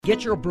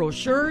Get your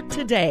brochure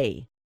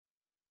today.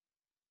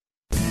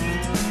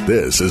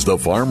 This is the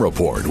Farm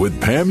Report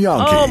with Pam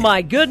Yonke. Oh,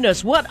 my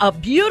goodness. What a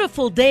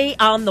beautiful day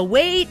on the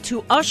way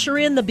to usher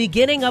in the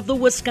beginning of the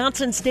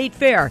Wisconsin State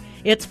Fair.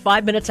 It's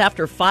 5 minutes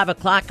after 5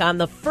 o'clock on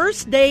the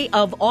first day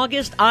of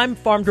August. I'm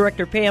Farm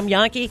Director Pam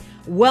Yonke.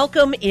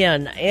 Welcome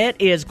in. It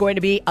is going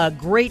to be a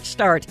great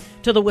start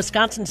to the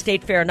Wisconsin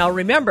State Fair. Now,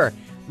 remember,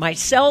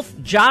 myself,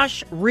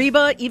 Josh,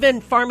 Reba,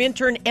 even farm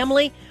intern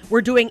Emily, we're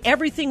doing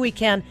everything we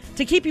can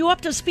to keep you up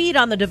to speed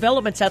on the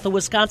developments at the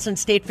Wisconsin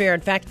State Fair.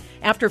 In fact,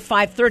 after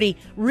 5:30,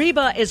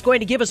 Reba is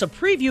going to give us a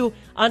preview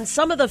on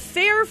some of the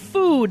fair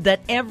food that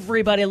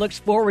everybody looks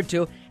forward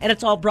to, and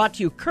it's all brought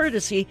to you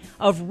courtesy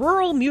of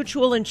Rural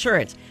Mutual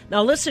Insurance.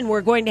 Now listen, we're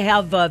going to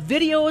have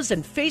videos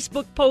and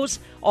Facebook posts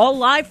all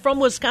live from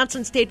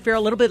Wisconsin State Fair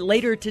a little bit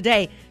later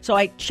today. So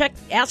I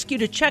ask you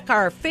to check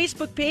our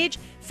Facebook page,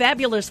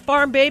 Fabulous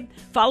Farm Babe.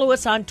 Follow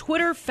us on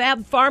Twitter,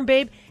 Fab Farm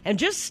Babe, and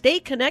just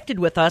stay connected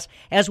with us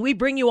as we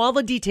bring you all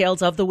the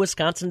details of the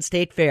Wisconsin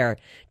State Fair.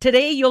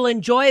 Today, you'll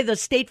enjoy the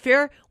State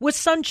Fair with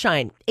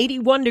sunshine,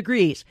 81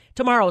 degrees.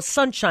 Tomorrow,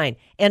 sunshine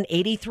and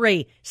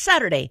 83.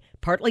 Saturday,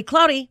 partly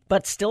cloudy,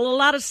 but still a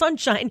lot of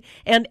sunshine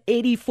and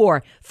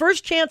 84.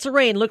 First chance of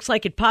rain looks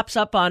like it pops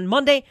up on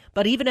Monday,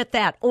 but even at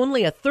that,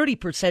 only a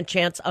 30%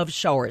 chance of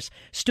showers.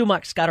 Stu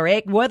Muck's got our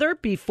ag weather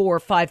before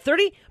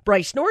 5:30.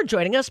 Bryce Nord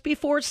joining us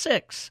before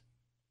 6.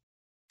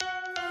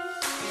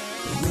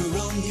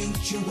 Rural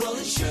Mutual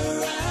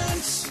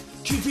Insurance,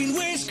 keeping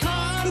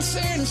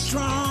Wisconsin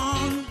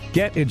strong.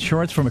 Get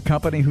insurance from a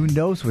company who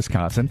knows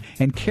Wisconsin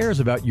and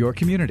cares about your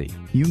community.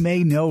 You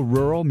may know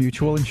Rural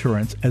Mutual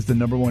Insurance as the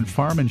 #1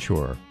 farm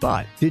insurer,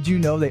 but did you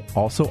know they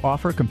also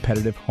offer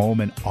competitive home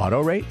and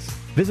auto rates?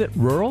 Visit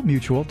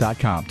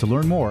ruralmutual.com to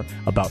learn more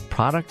about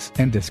products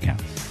and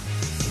discounts.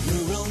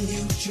 Rural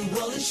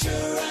Mutual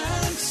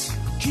Insurance,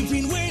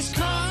 keeping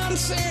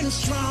Wisconsin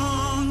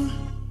strong.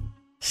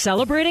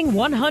 Celebrating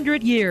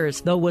 100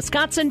 years, the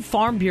Wisconsin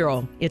Farm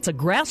Bureau. It's a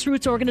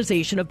grassroots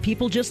organization of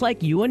people just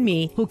like you and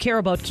me who care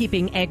about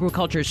keeping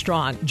agriculture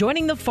strong.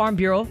 Joining the Farm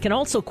Bureau can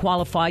also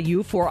qualify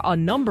you for a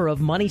number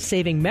of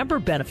money-saving member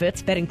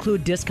benefits that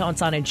include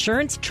discounts on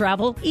insurance,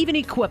 travel, even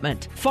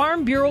equipment.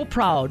 Farm Bureau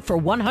proud for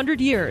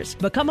 100 years.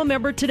 Become a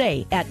member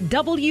today at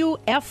WFBF.com.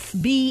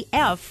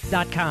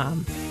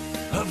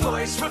 A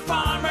voice for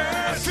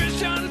farmers,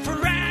 vision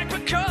for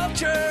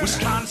agriculture.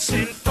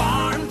 Wisconsin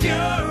Farm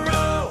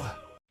Bureau.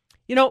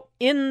 You know,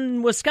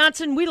 in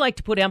Wisconsin, we like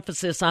to put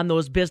emphasis on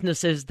those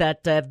businesses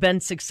that have been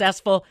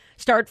successful,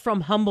 start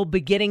from humble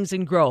beginnings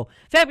and grow.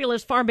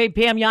 Fabulous Farm Babe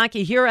Pam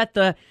Yonke here at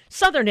the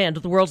southern end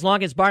of the world's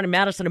longest barn in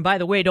Madison. And by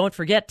the way, don't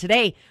forget,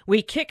 today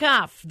we kick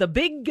off the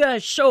big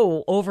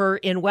show over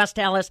in West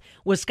Allis.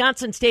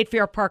 Wisconsin State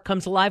Fair Park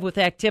comes alive with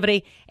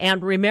activity.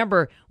 And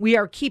remember, we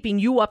are keeping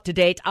you up to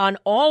date on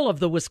all of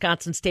the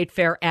Wisconsin State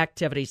Fair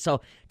activities. So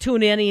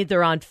tune in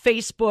either on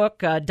Facebook,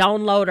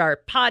 download our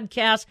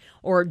podcast,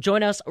 or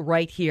join us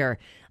right here.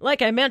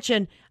 Like I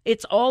mentioned,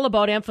 it's all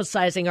about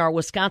emphasizing our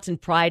Wisconsin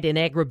pride in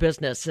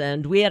agribusiness,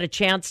 and we had a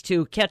chance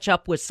to catch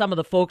up with some of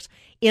the folks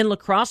in La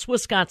Crosse,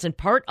 Wisconsin,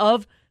 part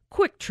of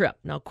Quick Trip.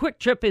 Now, Quick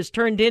Trip is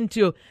turned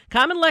into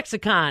common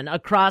lexicon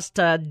across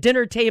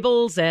dinner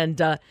tables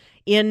and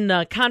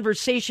in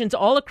conversations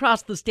all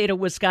across the state of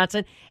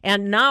Wisconsin,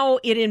 and now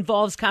it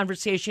involves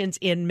conversations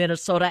in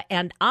Minnesota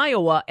and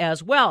Iowa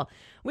as well.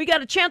 We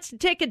got a chance to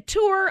take a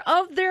tour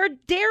of their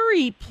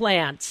dairy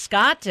plant,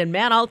 Scott, and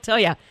man, I'll tell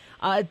you,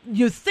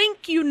 you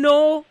think you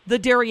know the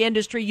dairy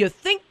industry, you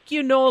think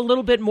you know a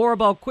little bit more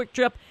about Quick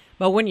Trip,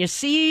 but when you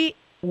see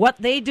what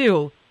they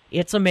do,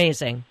 it's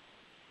amazing.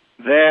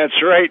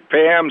 That's right,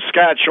 Pam.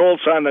 Scott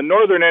Schultz on the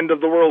northern end of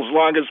the world's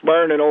longest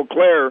barn in Eau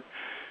Claire.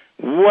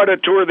 What a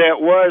tour that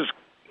was.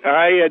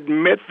 I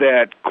admit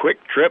that Quick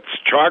Trip's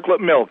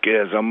chocolate milk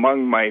is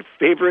among my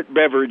favorite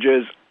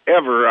beverages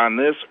ever on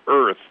this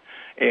earth.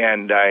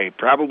 And I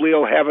probably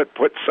will have it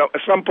put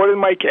in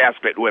my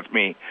casket with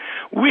me.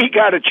 We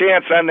got a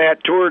chance on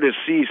that tour to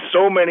see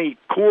so many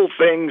cool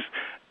things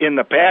in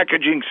the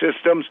packaging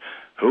systems.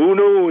 Who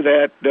knew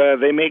that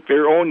they make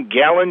their own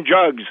gallon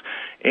jugs?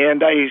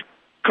 And I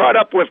caught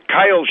up with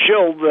Kyle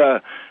Schill,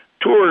 the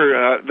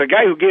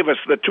guy who gave us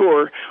the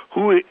tour.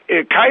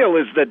 Kyle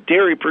is the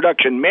dairy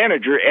production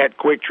manager at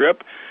Quick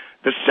Trip,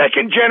 the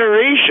second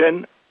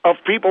generation of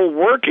people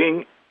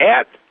working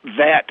at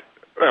that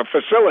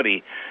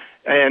facility.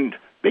 And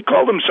they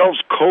call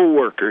themselves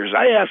co-workers.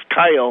 I asked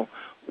Kyle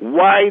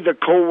why the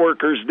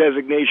co-workers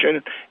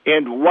designation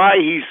and why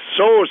he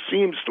so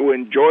seems to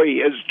enjoy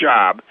his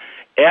job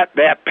at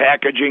that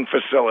packaging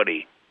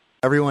facility.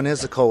 Everyone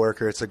is a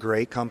coworker. It's a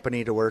great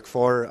company to work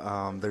for.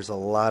 There's a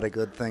lot of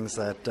good things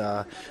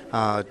that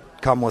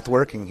come with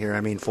working here.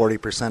 I mean,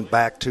 40%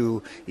 back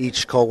to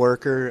each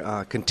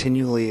coworker,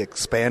 continually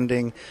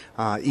expanding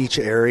each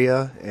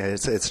area.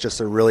 It's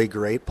just a really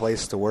great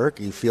place to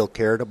work. You feel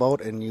cared about,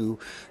 and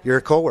you're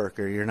a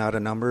coworker. You're not a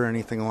number or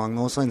anything along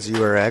those lines.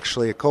 You are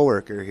actually a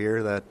coworker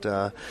here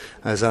that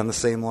is on the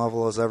same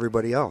level as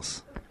everybody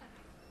else.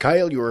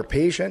 Kyle, you were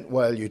patient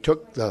while you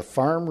took the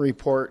Farm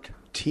Report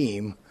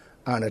team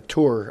on a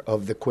tour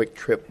of the Quick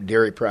Trip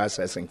Dairy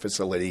Processing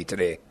Facility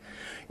today,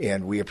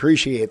 and we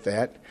appreciate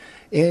that.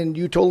 And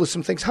you told us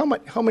some things.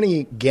 How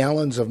many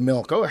gallons of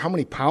milk, or how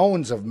many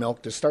pounds of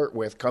milk to start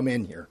with, come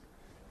in here?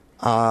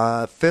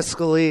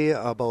 Fiscally,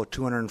 about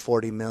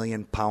 240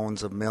 million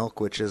pounds of milk,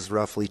 which is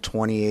roughly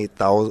 28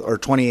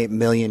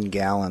 million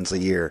gallons a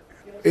year.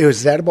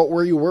 Is that about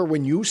where you were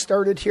when you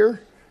started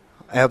here?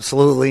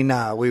 Absolutely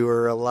not. We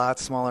were a lot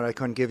smaller. I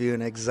couldn't give you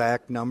an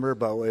exact number,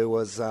 but it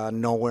was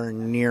nowhere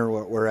near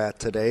what we're at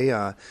today.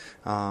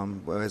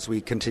 As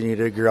we continue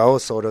to grow,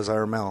 so does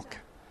our milk.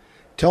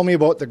 Tell me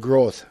about the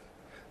growth.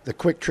 The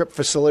Quick Trip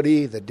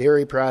facility, the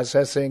dairy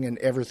processing, and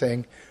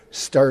everything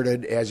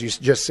started, as you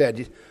just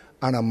said,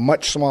 on a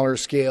much smaller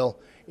scale,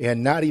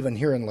 and not even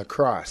here in La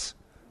Crosse.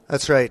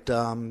 That's right.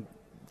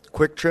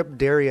 Quick Trip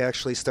Dairy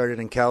actually started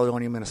in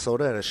Caledonia,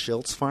 Minnesota at a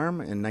Schiltz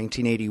farm in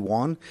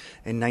 1981.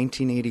 In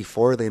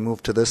 1984, they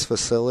moved to this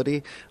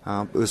facility.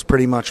 It was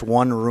pretty much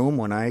one room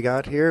when I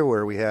got here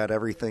where we had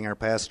everything, our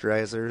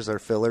pasteurizers, our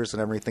fillers,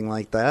 and everything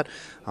like that.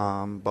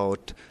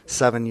 About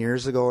 7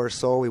 years ago or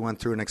so, we went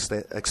through an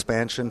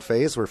expansion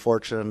phase. We're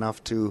fortunate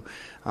enough to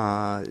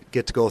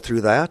get to go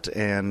through that,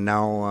 and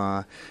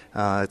now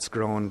it's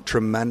grown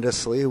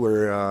tremendously.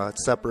 We're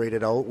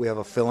separated out. We have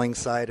a filling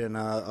side and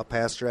a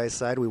pasteurized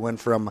side. We went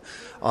from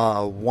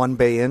one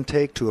bay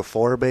intake to a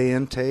 4-bay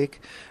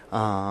intake.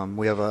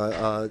 We have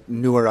a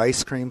newer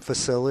ice cream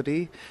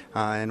facility,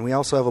 and we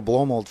also have a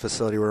blow mold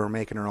facility where we're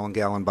making our own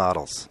gallon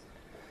bottles.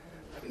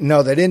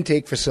 Now, that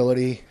intake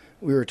facility,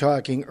 we were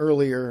talking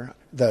earlier,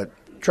 the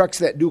trucks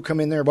that do come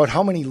in there, about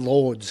how many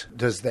loads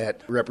does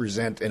that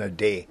represent in a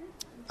day?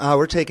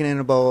 We're taking in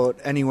about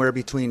anywhere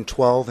between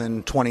 12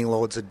 and 20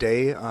 loads a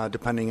day,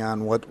 depending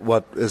on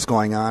what is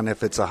going on,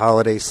 if it's a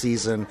holiday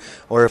season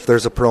or if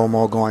there's a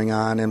promo going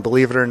on. And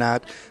believe it or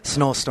not,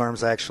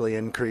 snowstorms actually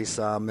increase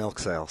milk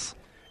sales.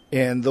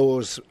 And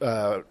those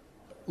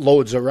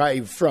loads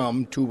arrive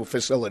from 2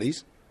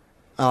 facilities?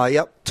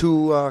 Yep,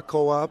 2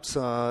 co-ops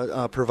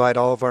provide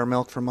all of our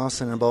milk from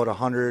us in about a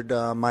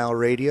 100-mile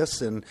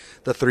radius in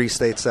the 3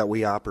 states that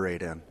we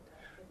operate in.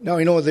 Now,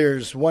 I know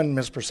there's one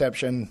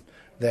misperception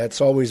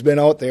that's always been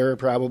out there,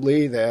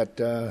 probably,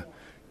 that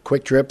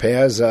Quick Trip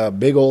has a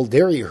big old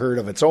dairy herd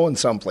of its own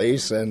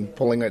someplace and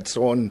pulling its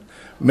own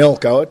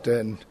milk out.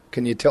 And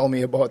can you tell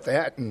me about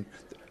that and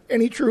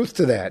any truth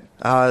to that?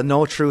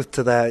 No truth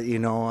to that. You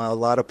know, a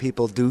lot of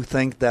people do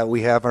think that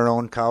we have our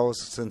own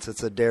cows since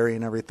it's a dairy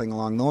and everything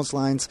along those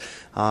lines.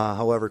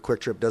 However,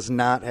 Quick Trip does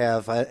not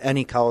have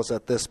any cows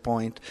at this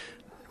point.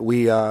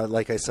 We,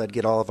 like I said,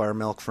 get all of our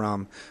milk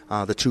from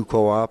the 2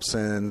 co-ops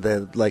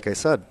and, like I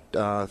said,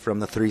 from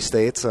the 3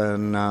 states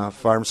and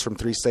farms from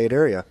 3-state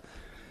area.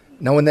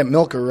 Now, when that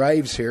milk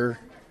arrives here,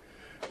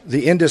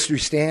 the industry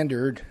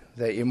standard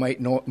that you might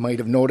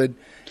have noted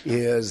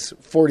is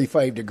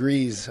 45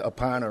 degrees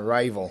upon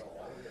arrival.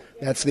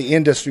 That's the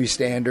industry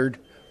standard.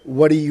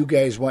 What do you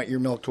guys want your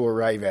milk to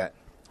arrive at?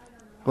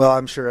 Well,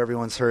 I'm sure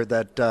everyone's heard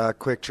that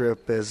Quick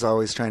Trip is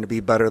always trying to be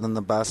better than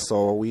the best,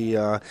 so we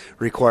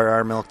require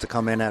our milk to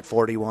come in at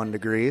 41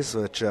 degrees,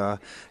 which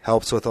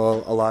helps with a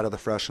lot of the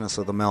freshness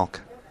of the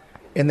milk.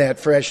 In that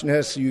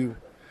freshness, you,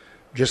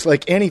 just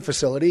like any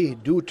facility,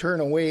 do turn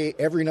away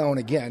every now and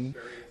again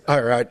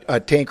a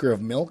tanker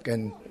of milk,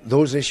 and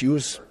those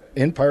issues,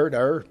 in part,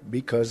 are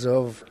because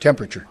of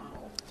temperature.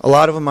 A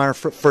lot of them are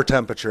for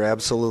temperature,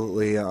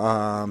 absolutely.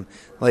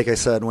 Like I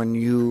said,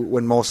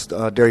 when most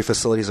dairy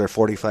facilities are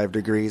 45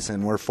 degrees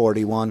and we're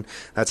 41,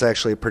 that's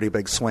actually a pretty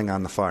big swing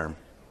on the farm.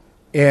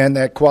 And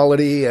that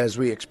quality, as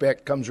we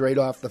expect, comes right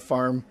off the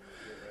farm.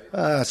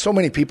 So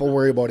many people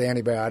worry about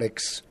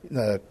antibiotics.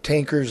 The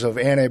tankers of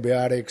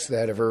antibiotics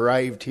that have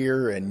arrived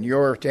here in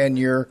your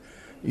tenure,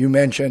 you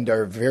mentioned,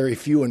 are very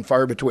few and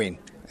far between.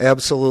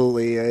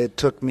 Absolutely. It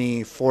took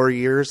me 4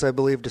 years, I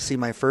believe, to see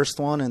my first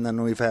one, and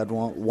then we've had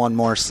one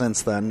more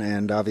since then,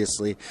 and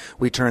obviously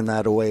we turned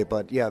that away.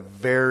 But, yeah,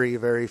 very,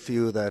 very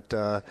few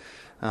that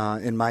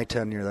in my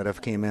tenure that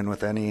have came in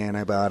with any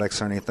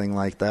antibiotics or anything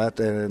like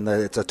that, and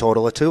it's a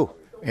total of 2.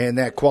 And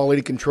that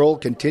quality control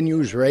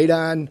continues right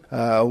on.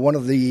 One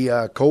of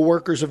the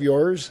co-workers of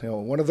yours,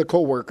 one of the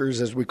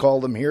co-workers, as we call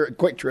them here at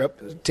Quick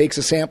Trip, takes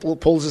a sample,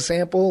 pulls a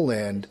sample,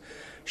 and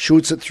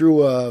shoots it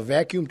through a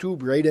vacuum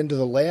tube right into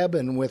the lab,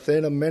 and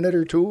within a minute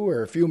or 2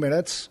 or a few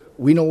minutes,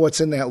 we know what's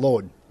in that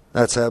load.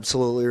 That's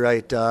absolutely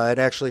right. It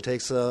actually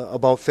takes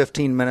about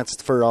 15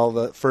 minutes for all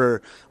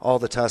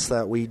the tests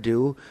that we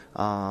do.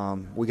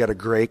 We got a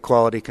great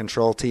quality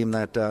control team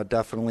that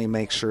definitely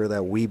makes sure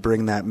that we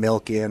bring that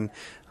milk in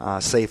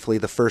safely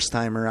the first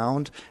time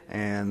around,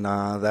 and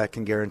that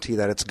can guarantee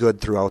that it's good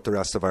throughout the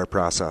rest of our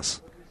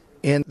process.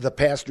 And the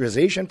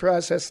pasteurization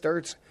process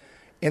starts,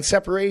 and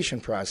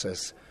separation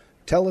process.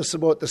 Tell us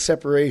about the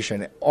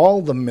separation.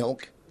 All the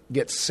milk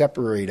gets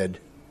separated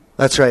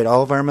That's right.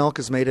 All of our milk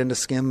is made into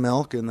skim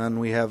milk, and then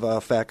we have a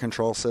fat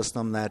control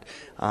system that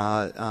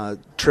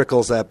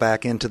trickles that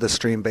back into the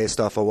stream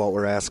based off of what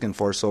we're asking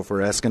for. So if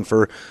we're asking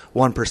for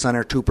 1%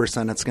 or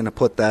 2%, it's going to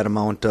put that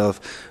amount of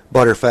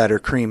butter, fat, or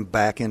cream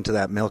back into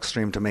that milk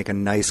stream to make a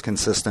nice,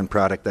 consistent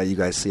product that you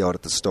guys see out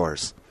at the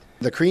stores.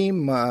 The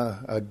cream,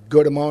 a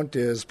good amount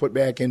is put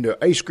back into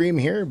ice cream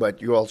here,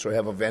 but you also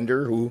have a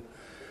vendor who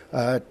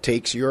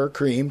takes your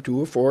cream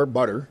for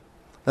butter.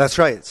 That's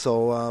right.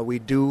 So we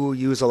do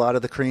use a lot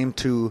of the cream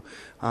to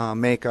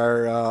make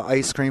our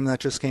ice cream that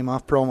just came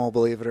off promo,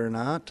 believe it or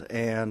not.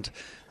 And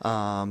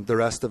the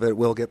rest of it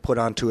will get put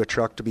onto a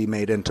truck to be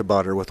made into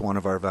butter with one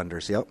of our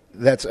vendors. Yep.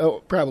 That's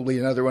probably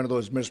another one of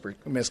those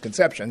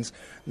misconceptions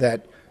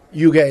that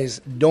you guys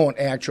don't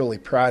actually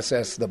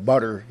process the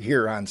butter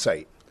here on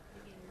site.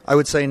 I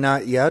would say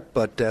not yet,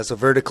 but as a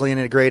vertically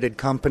integrated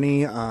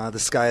company, the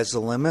sky is the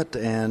limit,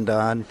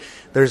 and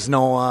there's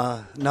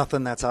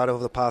nothing that's out of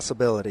the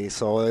possibility.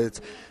 So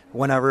it's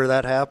whenever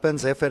that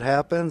happens, if it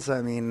happens,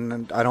 I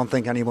mean, I don't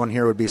think anyone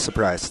here would be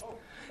surprised.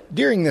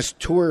 During this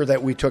tour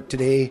that we took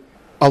today,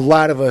 a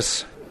lot of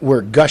us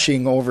were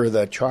gushing over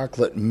the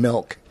chocolate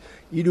milk.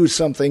 You do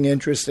something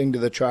interesting to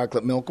the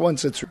chocolate milk.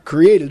 Once it's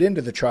created into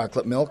the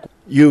chocolate milk,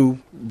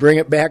 you bring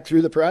it back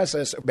through the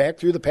process, back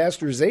through the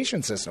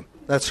pasteurization system.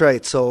 That's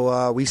right.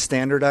 So we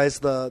standardize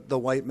the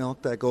white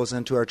milk that goes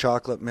into our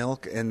chocolate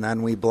milk, and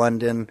then we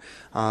blend in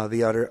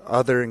the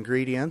other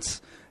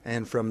ingredients,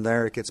 and from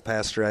there it gets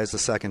pasteurized the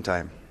second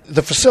time.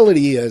 The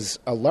facility is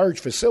a large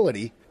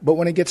facility, but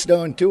when it gets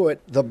down to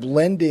it, the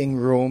blending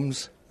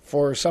rooms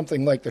for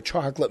something like the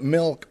chocolate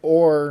milk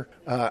or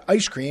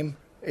ice cream,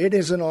 it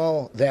isn't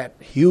all that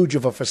huge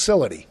of a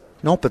facility.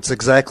 Nope, it's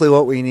exactly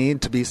what we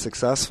need to be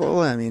successful.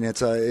 I mean,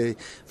 it's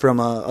from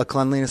a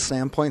cleanliness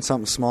standpoint,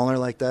 something smaller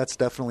like that's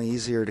definitely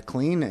easier to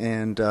clean,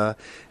 and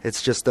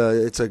it's just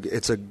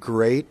it's a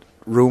great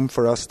room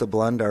for us to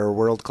blend our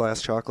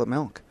world-class chocolate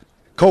milk.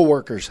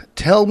 Coworkers,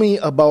 tell me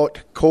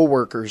about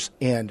coworkers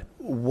and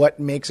what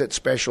makes it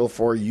special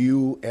for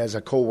you as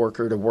a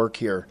coworker to work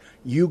here.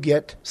 You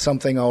get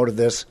something out of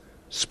this.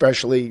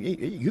 Especially,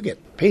 you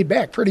get paid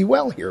back pretty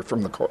well here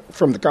from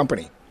the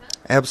company.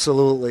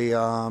 Absolutely.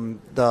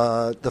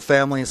 The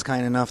family is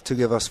kind enough to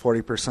give us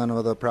 40%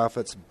 of the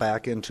profits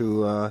back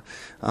into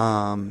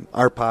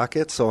our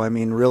pocket. So, I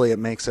mean, really it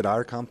makes it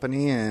our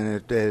company,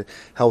 and it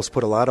helps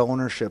put a lot of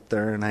ownership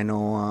there. And I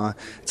know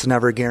it's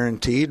never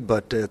guaranteed,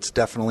 but it's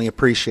definitely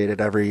appreciated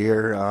every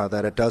year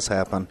that it does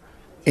happen.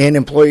 And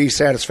employee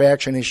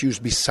satisfaction issues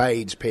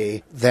besides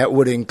pay, that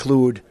would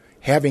include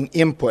having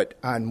input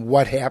on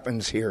what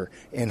happens here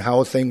and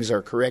how things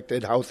are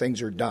corrected, how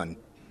things are done.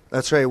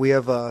 That's right. We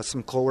have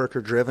some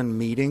coworker-driven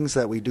meetings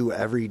that we do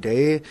every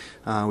day.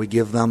 We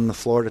give them the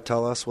floor to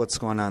tell us what's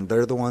going on.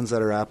 They're the ones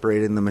that are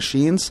operating the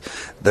machines.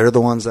 They're the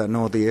ones that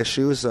know the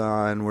issues,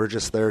 and we're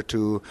just there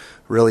to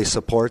really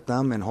support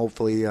them and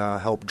hopefully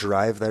help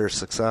drive their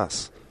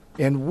success.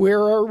 And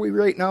where are we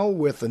right now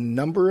with a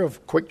number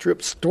of Quick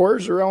Trip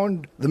stores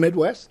around the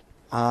Midwest?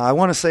 I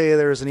want to say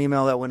there was an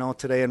email that went out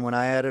today, and when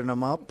I added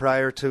them up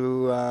prior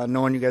to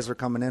knowing you guys were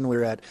coming in, we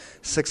were at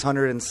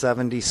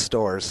 670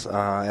 stores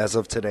as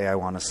of today, I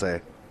want to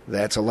say.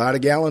 That's a lot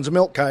of gallons of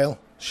milk, Kyle.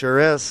 Sure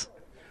is.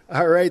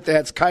 All right,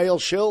 that's Kyle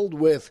Schild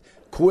with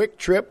Quick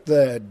Trip,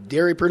 the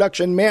dairy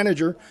production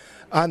manager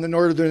on the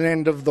northern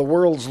end of the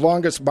world's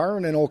longest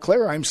barn in Eau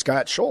Claire. I'm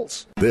Scott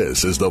Schultz.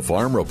 This is the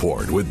Farm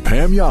Report with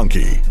Pam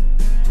Yonke.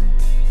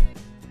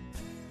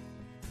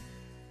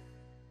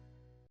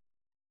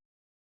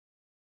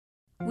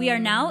 We are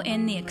now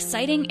in the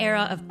exciting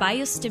era of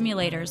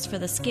biostimulators for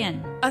the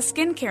skin. A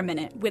skincare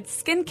minute with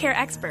skincare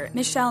expert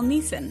Michelle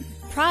Neeson.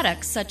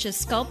 Products such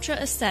as Sculptra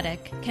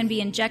Aesthetic can be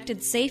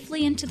injected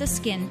safely into the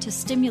skin to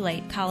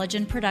stimulate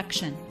collagen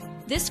production.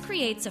 This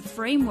creates a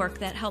framework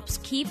that helps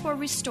keep or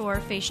restore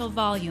facial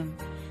volume,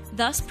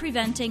 thus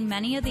preventing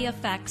many of the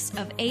effects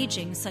of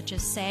aging such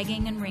as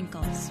sagging and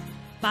wrinkles.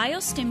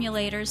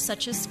 Biostimulators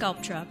such as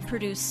Sculptra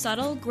produce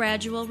subtle,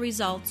 gradual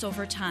results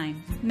over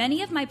time.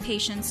 Many of my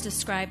patients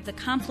describe the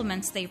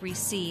compliments they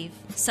receive,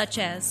 such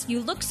as, "You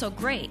look so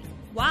great.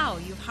 Wow,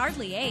 you've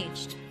hardly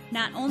aged."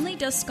 Not only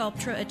does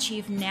Sculptra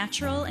achieve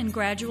natural and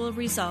gradual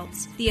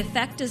results, the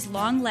effect is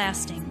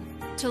long-lasting.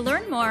 To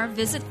learn more,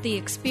 visit the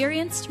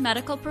experienced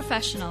medical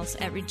professionals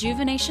at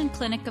Rejuvenation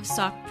Clinic of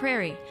Sauk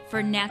Prairie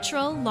for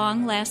natural,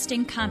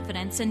 long-lasting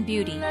confidence and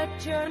beauty.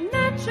 Let your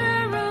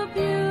natural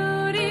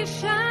beauty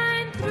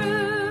shine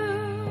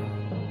through.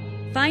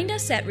 Find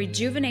us at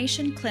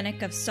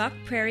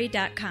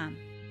rejuvenationclinicofsaukprairie.com.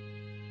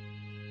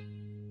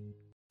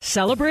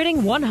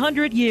 Celebrating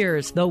 100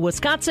 years, the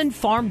Wisconsin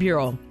Farm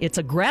Bureau. It's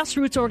a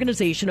grassroots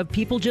organization of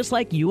people just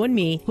like you and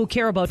me who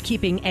care about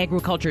keeping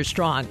agriculture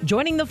strong.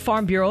 Joining the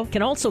Farm Bureau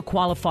can also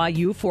qualify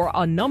you for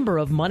a number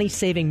of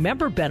money-saving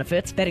member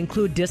benefits that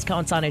include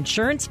discounts on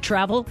insurance,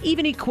 travel,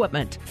 even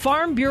equipment.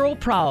 Farm Bureau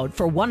proud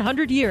for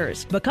 100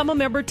 years. Become a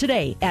member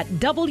today at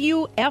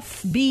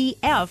WFBF.com.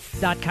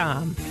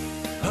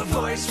 A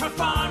voice for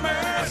farmers,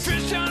 a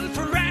vision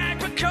for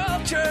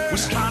agriculture.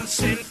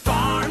 Wisconsin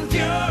Farm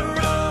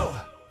Bureau.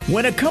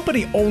 When a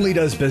company only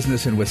does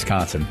business in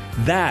Wisconsin,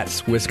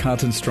 that's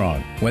Wisconsin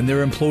Strong. When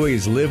their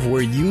employees live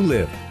where you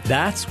live,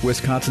 that's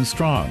Wisconsin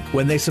Strong.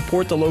 When they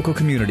support the local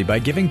community by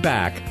giving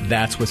back,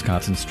 that's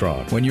Wisconsin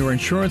Strong. When your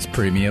insurance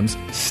premiums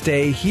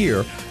stay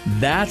here,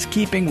 that's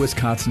keeping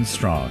Wisconsin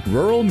strong.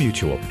 Rural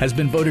Mutual has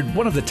been voted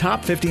one of the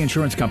top 50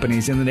 insurance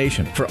companies in the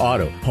nation for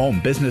auto,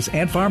 home, business,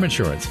 and farm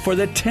insurance for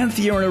the 10th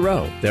year in a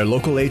row. Their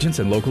local agents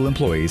and local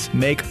employees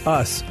make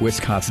us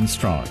Wisconsin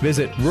strong.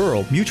 Visit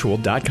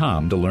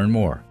ruralmutual.com to learn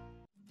more.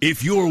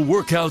 If your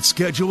workout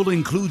schedule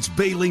includes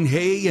baling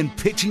hay and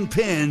pitching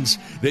pens,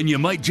 then you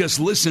might just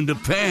listen to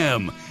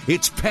Pam.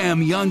 It's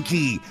Pam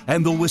Jahnke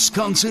and the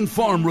Wisconsin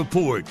Farm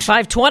Report.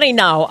 5:20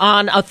 now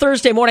on a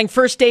Thursday morning,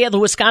 first day of the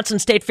Wisconsin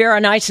State Fair,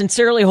 and I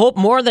sincerely hope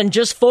more than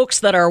just folks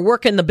that are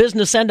working the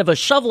business end of a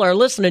shovel are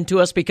listening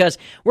to us, because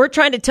we're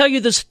trying to tell you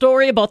the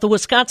story about the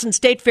Wisconsin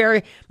State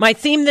Fair. My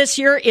theme this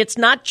year, it's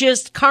not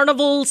just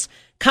carnivals,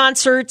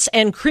 concerts,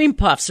 and cream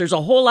puffs. There's a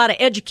whole lot of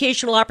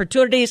educational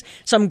opportunities,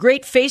 some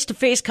great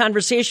face-to-face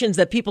conversations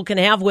that people can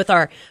have with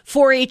our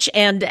 4-H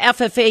and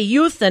FFA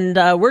youth, and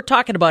we're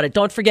talking about it.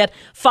 Don't forget,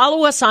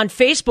 follow us on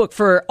Facebook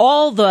for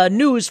all the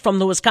news from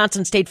the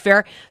Wisconsin State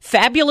Fair.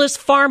 Fabulous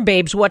Farm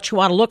Babes, what you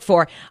want to look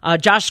for.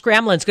 Josh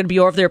Scramlin's going to be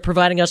over there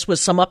providing us with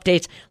some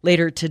updates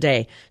later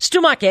today. Stu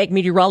Muck, ag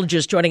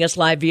meteorologist, joining us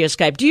live via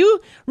Skype. Do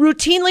you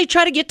routinely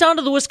try to get down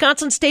to the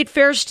Wisconsin State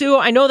Fair, Stu?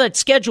 I know that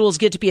schedules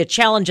get to be a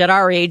challenge at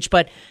our age,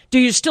 but do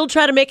you still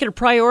try to make it a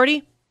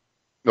priority?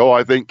 No,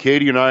 I think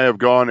Katie and I have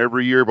gone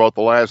every year about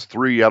the last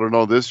 3. I don't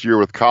know this year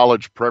with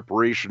college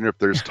preparation if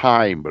there's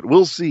time, but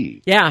we'll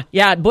see. Yeah.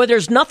 Boy,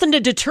 there's nothing to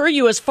deter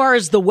you as far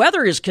as the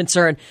weather is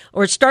concerned.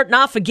 We're starting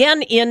off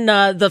again in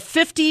the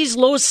 50s,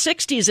 low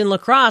 60s in La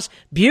Crosse.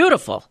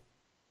 Beautiful.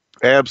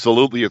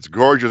 Absolutely. It's a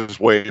gorgeous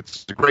way.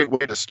 It's a great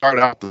way to start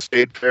out the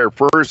state fair.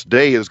 First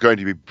day is going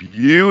to be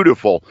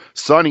beautiful.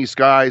 Sunny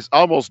skies,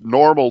 almost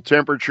normal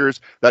temperatures.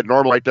 That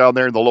normal right down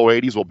there in the low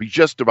 80s will be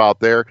just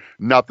about there.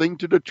 Nothing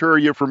to deter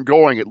you from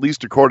going, at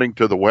least according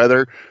to the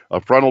weather.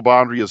 A frontal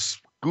boundary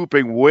is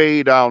scooping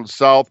way down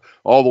south,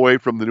 all the way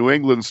from the New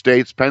England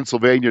states,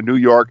 Pennsylvania, New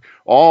York,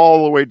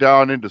 all the way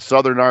down into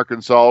southern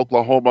Arkansas,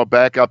 Oklahoma,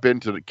 back up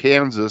into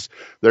Kansas.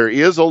 There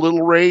is a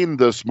little rain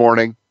this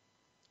morning.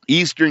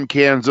 Eastern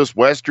Kansas,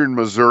 western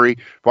Missouri,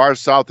 far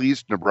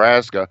southeast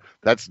Nebraska.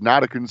 That's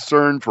not a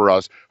concern for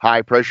us.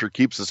 High pressure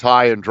keeps us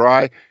high and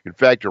dry. In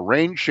fact, a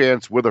rain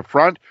chance with a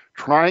front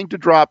trying to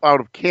drop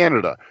out of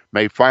Canada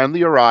may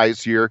finally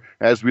arise here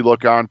as we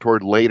look on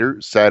toward later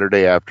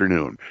Saturday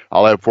afternoon.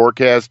 I'll have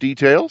forecast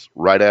details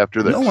right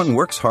after this. No one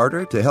works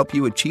harder to help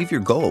you achieve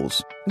your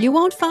goals. You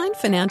won't find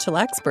financial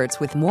experts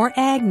with more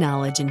ag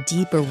knowledge and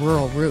deeper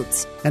rural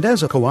roots. And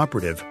as a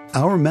cooperative,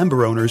 our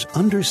member owners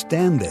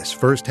understand this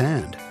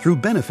firsthand through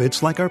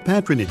benefits like our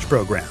patronage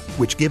program,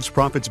 which gives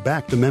profits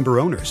back to member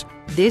owners.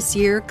 This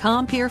year,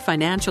 Compeer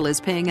Financial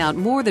is paying out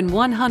more than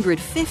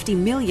 $150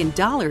 million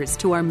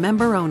to our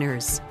member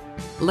owners.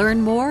 Learn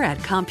more at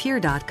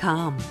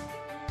Compeer.com.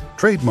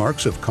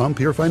 Trademarks of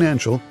Compeer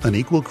Financial, an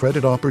equal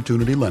credit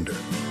opportunity lender.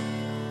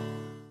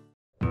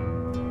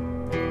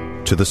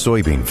 To the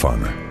soybean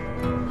farmer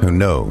who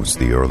knows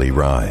the early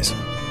rise,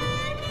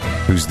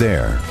 who's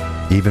there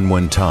even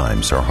when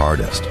times are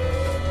hardest,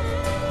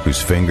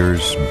 whose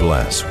fingers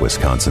bless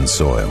Wisconsin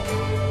soil,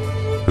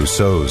 who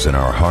sows in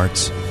our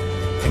hearts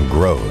and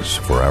grows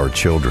for our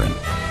children.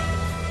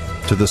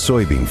 To the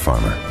soybean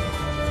farmer,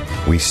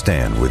 we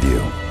stand with you.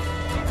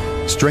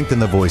 Strengthen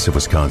the voice of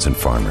Wisconsin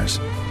farmers.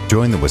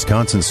 Join the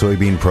Wisconsin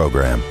Soybean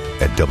Program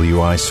at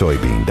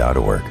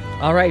wisoybean.org.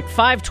 All right,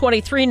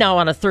 5:23 now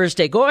on a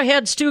Thursday. Go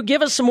ahead, Stu,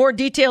 give us some more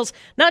details,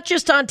 not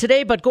just on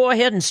today, but go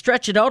ahead and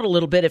stretch it out a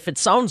little bit if it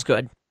sounds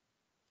good.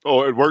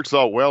 Oh, it works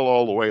out well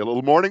all the way. A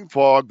little morning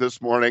fog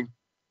this morning.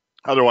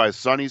 Otherwise,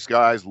 sunny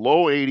skies,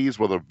 low 80s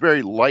with a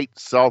very light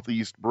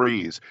southeast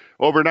breeze.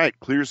 Overnight,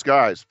 clear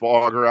skies,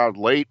 fog around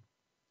late.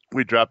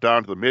 We drop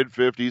down to the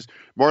mid-50s,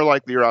 more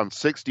likely around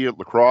 60 at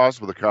La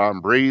Crosse with a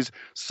calm breeze.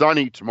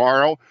 Sunny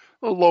tomorrow,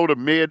 a low to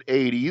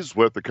mid-80s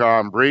with the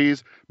calm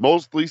breeze.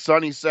 Mostly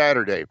sunny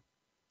Saturday.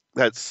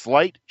 That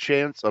slight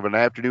chance of an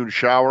afternoon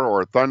shower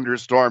or a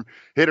thunderstorm,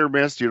 hit or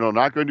miss,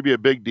 not going to be a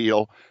big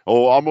deal.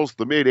 Oh, almost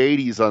the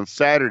mid-80s on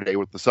Saturday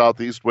with the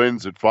southeast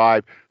winds at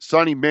 5.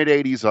 Sunny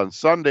mid-80s on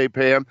Sunday,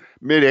 Pam.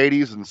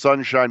 Mid-80s and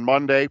sunshine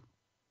Monday.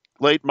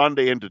 Late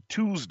Monday into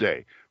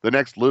Tuesday, the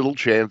next little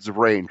chance of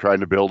rain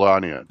trying to build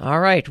on in. All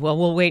right. Well,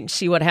 we'll wait and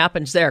see what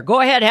happens there. Go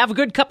ahead, have a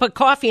good cup of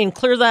coffee and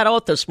clear that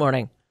out this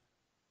morning.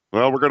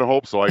 Well, we're going to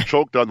hope so. I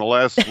choked on the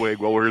last swig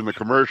while we were in the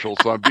commercial,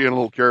 so I'm being a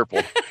little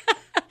careful.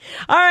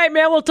 All right,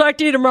 man. We'll talk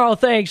to you tomorrow.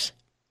 Thanks.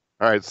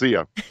 All right, see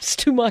ya.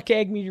 Stu Muck,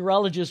 ag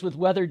meteorologist with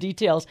weather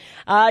details.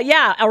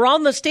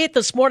 Around the state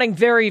this morning,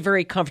 very,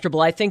 very comfortable.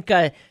 I think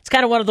it's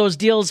kind of one of those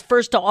deals,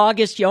 1st of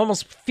August, you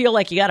almost feel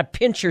like you got to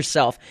pinch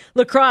yourself.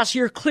 La Crosse,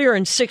 you're clear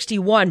in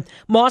 61.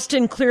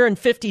 Mauston, clear in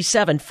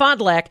 57. Fond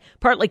du Lac,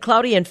 partly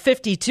cloudy in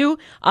 52.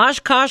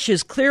 Oshkosh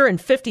is clear in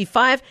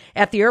 55.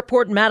 At the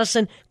airport in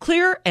Madison,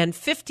 clear and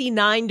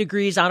 59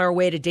 degrees on our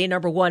way to day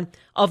number 1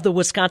 of the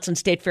Wisconsin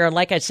State Fair. And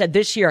like I said,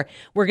 this year,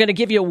 we're going to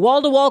give you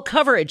wall-to-wall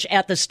coverage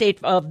at the State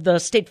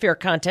Fair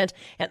content.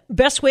 And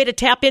best way to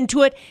tap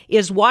into it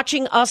is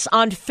watching us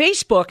on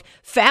Facebook.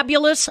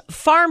 Fabulous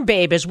Farm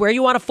Babe is where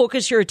you want to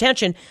focus your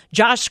attention.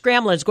 Josh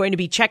Scramlin is going to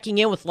be checking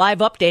in with live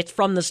updates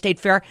from the State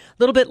Fair a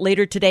little bit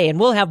later today. And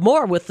we'll have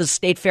more with the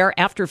State Fair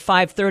after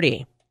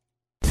 5:30.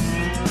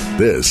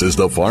 This is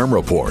the Farm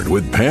Report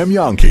with Pam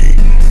Yonke.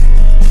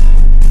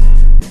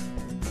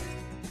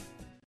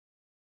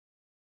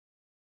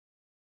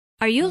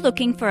 Are you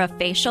looking for a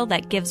facial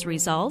that gives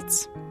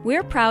results?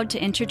 We're proud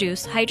to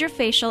introduce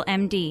HydraFacial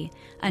MD,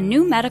 a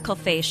new medical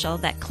facial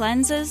that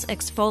cleanses,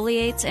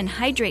 exfoliates, and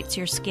hydrates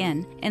your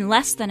skin in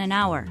less than an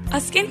hour. A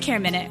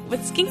skincare minute with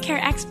skincare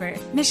expert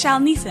Michelle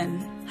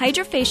Neeson.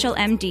 HydraFacial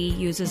MD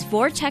uses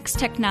Vortex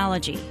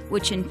technology,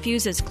 which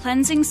infuses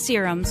cleansing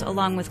serums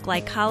along with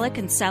glycolic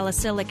and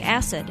salicylic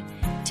acid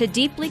to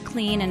deeply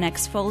clean and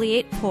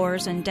exfoliate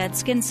pores and dead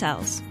skin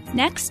cells.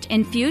 Next,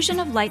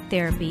 infusion of light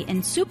therapy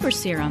and super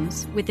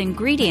serums with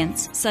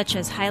ingredients such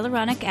as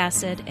hyaluronic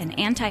acid and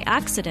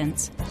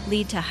antioxidants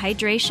lead to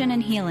hydration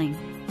and healing.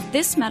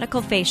 This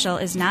medical facial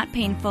is not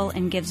painful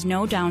and gives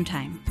no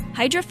downtime.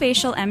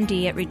 HydraFacial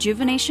MD at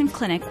Rejuvenation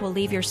Clinic will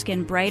leave your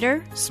skin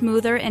brighter,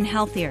 smoother, and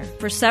healthier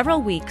for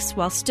several weeks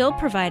while still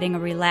providing a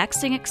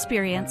relaxing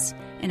experience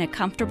in a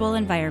comfortable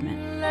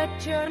environment.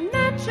 Let your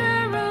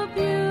natural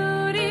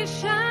beauty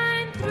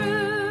shine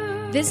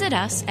through. Visit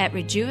us at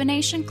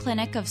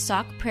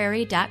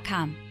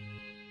rejuvenationclinicofsaukprairie.com.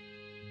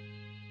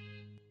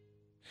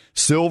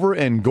 Silver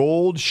and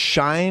gold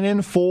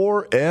shining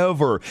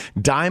forever.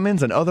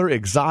 Diamonds and other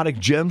exotic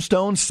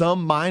gemstones,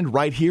 some mined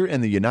right here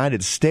in the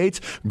United States.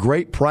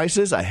 Great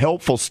prices, a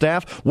helpful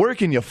staff. Where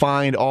can you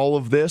find all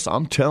of this?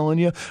 I'm telling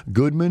you,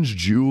 Goodman's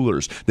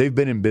Jewelers. They've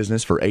been in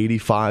business for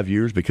 85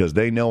 years because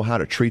they know how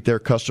to treat their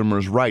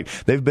customers right.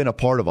 They've been a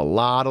part of a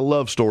lot of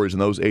love stories in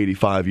those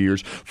 85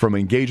 years, from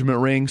engagement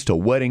rings to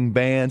wedding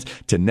bands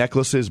to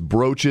necklaces,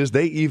 brooches.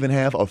 They even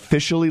have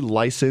officially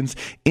licensed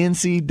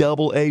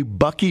NCAA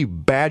Bucky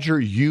Badger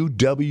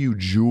UW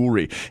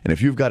jewelry. And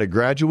if you've got a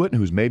graduate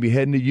who's maybe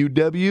heading to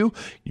UW,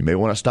 you may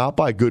want to stop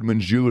by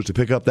Goodman's Jewelers to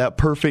pick up that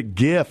perfect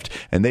gift.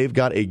 And they've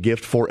got a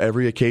gift for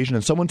every occasion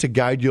and someone to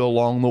guide you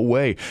along the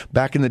way.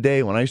 Back in the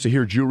day when I used to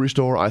hear jewelry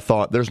store, I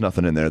thought there's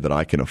nothing in there that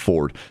I can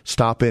afford.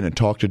 Stop in and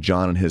talk to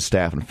John and his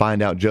staff and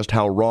find out just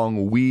how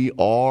wrong we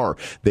are.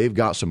 They've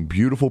got some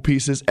beautiful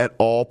pieces at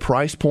all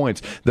price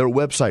points. Their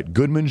website,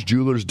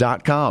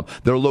 goodmansjewelers.com.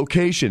 Their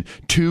location,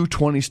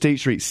 220 State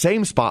Street.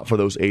 Same spot for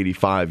those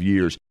 85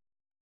 years.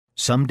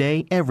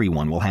 Someday,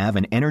 everyone will have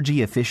an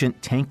energy-efficient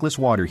tankless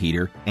water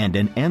heater and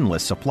an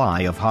endless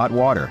supply of hot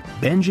water.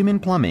 Benjamin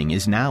Plumbing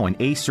is now an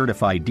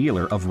ACE-certified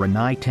dealer of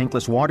Rinnai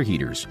tankless water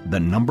heaters, the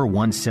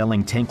 #1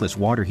 selling tankless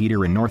water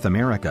heater in North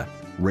America.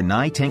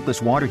 Rinnai tankless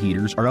water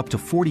heaters are up to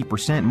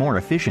 40% more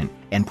efficient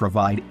and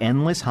provide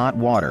endless hot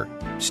water.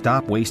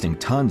 Stop wasting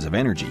tons of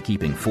energy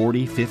keeping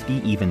 40,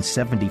 50, even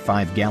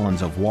 75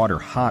 gallons of water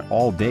hot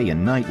all day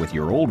and night with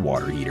your old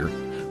water heater.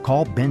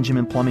 Call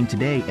Benjamin Plumbing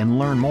today and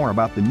learn more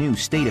about the new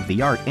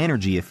state-of-the-art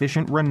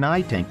energy-efficient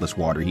Rinnai tankless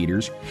water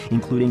heaters,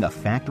 including a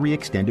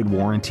factory-extended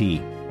warranty.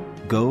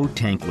 Go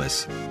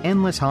tankless.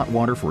 Endless hot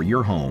water for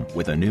your home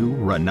with a new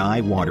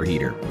Rinnai water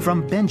heater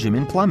from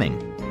Benjamin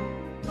Plumbing.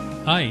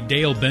 Hi,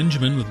 Dale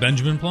Benjamin with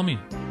Benjamin Plumbing.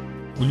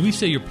 When we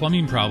say your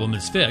plumbing problem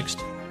is fixed,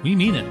 we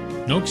mean it.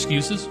 No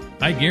excuses.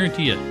 I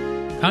guarantee it.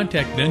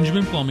 Contact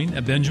Benjamin Plumbing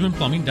at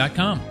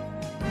benjaminplumbing.com.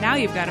 Now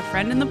you've got a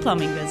friend in the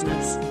plumbing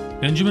business.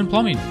 Benjamin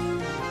Plumbing.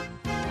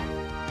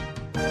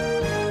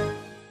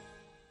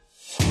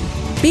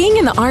 Being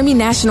in the Army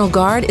National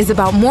Guard is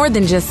about more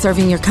than just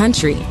serving your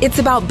country. It's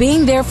about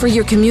being there for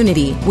your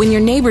community when your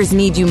neighbors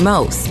need you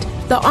most.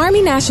 The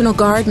Army National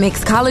Guard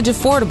makes college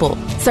affordable.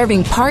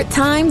 Serving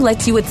part-time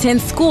lets you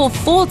attend school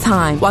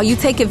full-time while you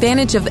take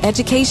advantage of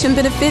education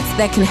benefits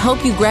that can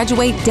help you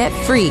graduate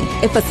debt-free.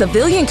 If a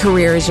civilian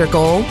career is your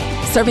goal,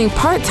 serving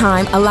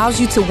part-time allows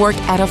you to work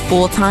at a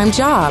full-time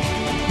job.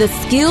 The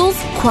skills,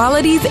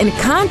 qualities, and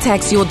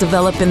contacts you'll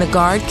develop in the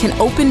Guard can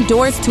open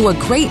doors to a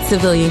great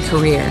civilian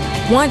career.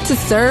 Want to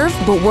serve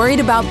but worried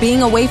about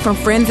being away from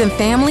friends and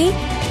family?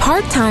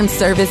 Part-time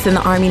service in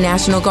the Army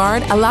National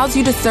Guard allows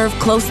you to serve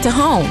close to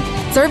home.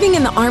 Serving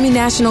in the Army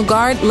National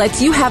Guard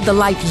lets you have the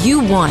life you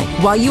want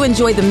while you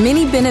enjoy the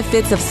many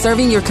benefits of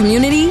serving your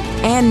community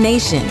and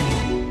nation.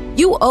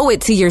 You owe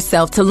it to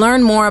yourself to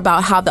learn more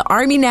about how the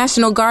Army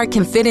National Guard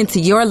can fit into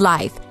your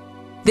life.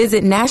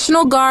 Visit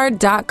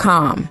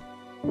NationalGuard.com.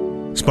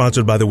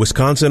 Sponsored by the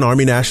Wisconsin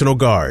Army National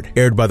Guard.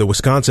 Aired by the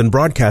Wisconsin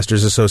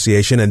Broadcasters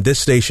Association and this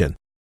station.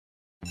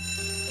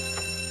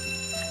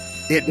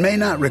 It may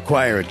not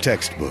require a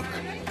textbook,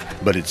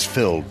 but it's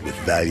filled with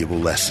valuable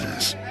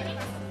lessons.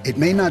 It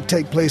may not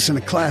take place in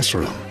a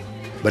classroom,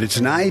 but it's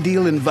an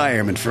ideal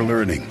environment for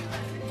learning.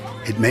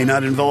 It may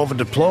not involve a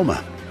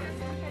diploma,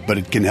 but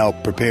it can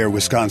help prepare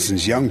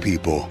Wisconsin's young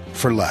people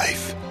for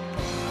life.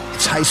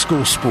 It's high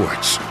school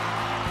sports.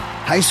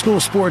 High school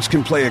sports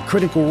can play a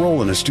critical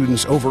role in a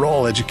student's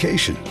overall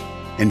education.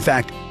 In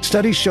fact,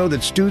 Studies show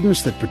that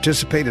students that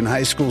participate in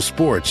high school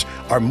sports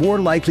are more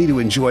likely to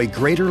enjoy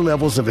greater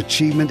levels of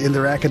achievement in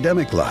their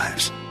academic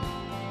lives.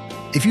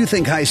 If you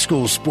think high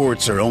school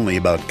sports are only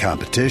about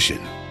competition,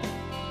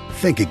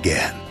 think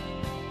again.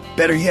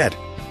 Better yet,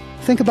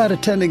 think about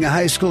attending a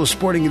high school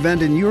sporting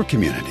event in your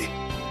community.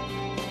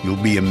 You'll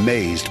be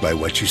amazed by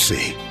what you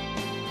see.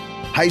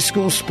 High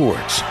school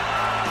sports,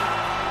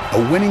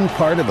 a winning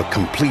part of a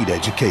complete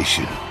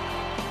education.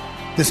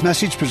 This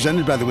message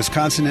presented by the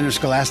Wisconsin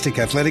Interscholastic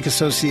Athletic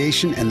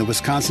Association and the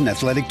Wisconsin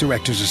Athletic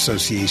Directors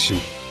Association.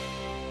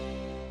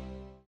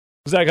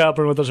 Zach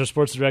Halpern with us, our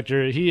sports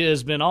director. He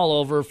has been all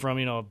over from,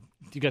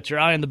 you got your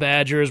eye on the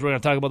Badgers. We're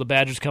going to talk about the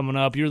Badgers coming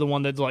up. You're the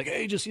one that's like,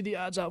 hey, just see the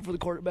odds out for the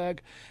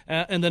quarterback.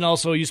 And then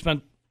also you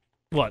spent,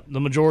 the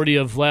majority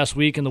of last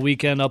week and the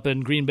weekend up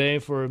in Green Bay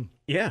for...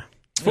 Yeah.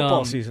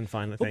 Football season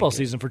finally. Football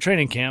season for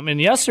training camp. And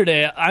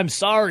yesterday, I'm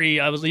sorry,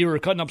 you were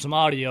cutting up some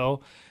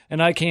audio,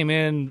 and I came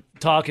in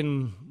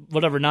talking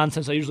whatever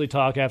nonsense I usually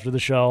talk after the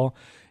show.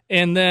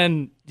 And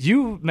then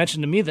you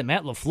mentioned to me that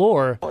Matt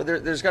LaFleur...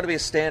 There's got to be a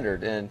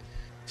standard, and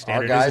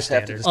standard our guys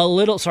have to...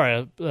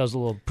 Sorry, that was a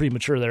little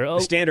premature there.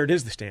 The standard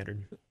is the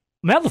standard.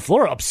 Matt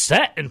LaFleur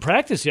upset in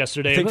practice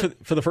yesterday. I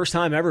think for the first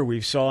time ever,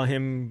 we saw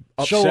him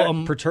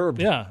upset,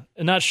 perturbed. Yeah,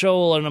 and not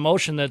show an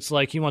emotion that's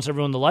like he wants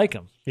everyone to like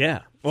him.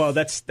 Yeah, well,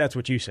 that's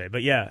what you say.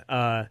 But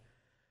yeah,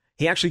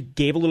 he actually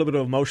gave a little bit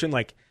of emotion.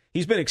 Like,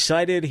 he's been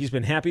excited, he's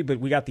been happy,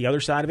 but we got the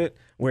other side of it,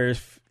 where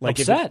if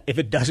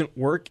it doesn't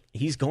work,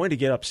 he's going to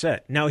get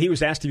upset. Now, he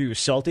was asked if he was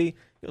salty.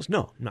 He goes,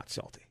 no, I'm not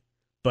salty.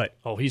 But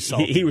he's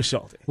salty. He was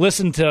salty.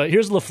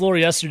 Here's LaFleur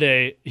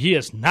yesterday. He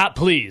is not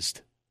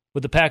pleased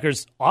with the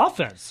Packers'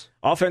 offense.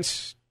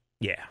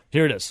 Yeah.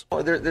 Here it is.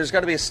 There's got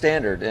to be a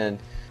standard, and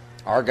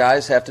our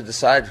guys have to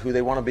decide who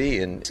they want to be.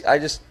 And I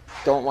just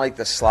don't like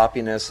the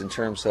sloppiness in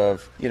terms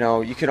of,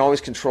 you can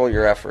always control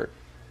your effort.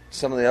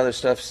 Some of the other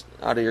stuff's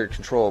out of your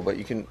control, but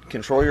you can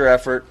control your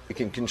effort. You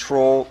can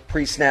control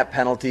pre-snap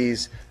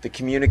penalties, the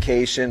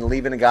communication,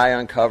 leaving a guy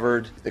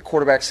uncovered, the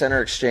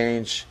quarterback-center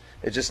exchange.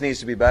 It just needs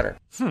to be better.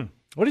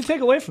 What do you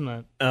take away from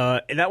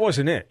that? That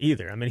wasn't it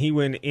either. I mean, he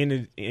went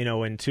into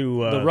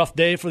the rough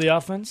day for the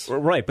offense,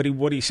 right? But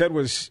what he said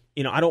was,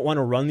 I don't want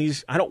to run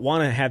these. I don't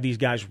want to have these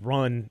guys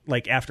run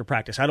like after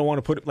practice. I don't want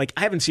to put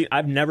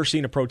I've never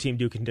seen a pro team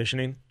do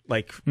conditioning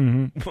like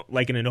in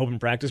an open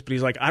practice. But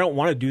he's like, I don't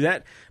want to do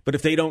that. But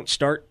if they don't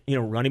start,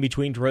 running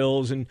between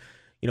drills and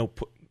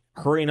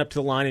hurrying up to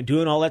the line and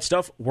doing all that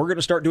stuff, we're going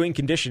to start doing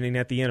conditioning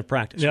at the end of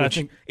practice,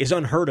 which is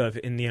unheard of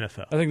in the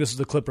NFL. I think this is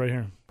the clip right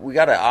here. We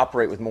got to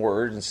operate with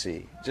more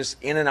urgency,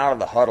 just in and out of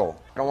the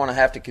huddle. I don't want to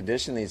have to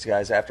condition these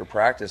guys after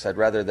practice. I'd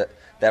rather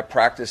that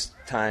practice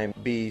time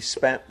be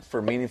spent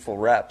for meaningful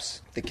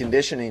reps. The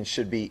conditioning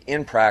should be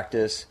in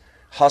practice,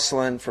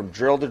 hustling from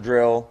drill to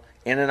drill,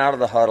 in and out of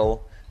the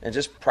huddle, and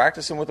just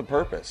practicing with a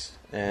purpose.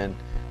 And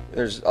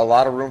there's a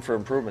lot of room for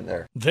improvement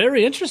there.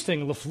 Very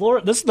interesting.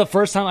 LaFleur, this is the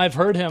first time I've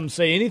heard him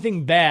say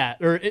anything bad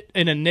or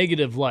in a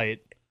negative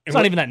light. It's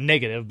not even that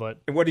negative,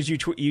 but... And what did you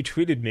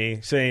tweeted me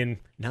saying,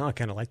 now I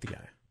kind of like the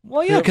guy.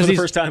 Well, yeah, because the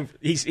first time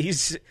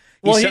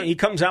he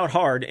comes out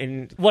hard.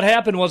 And what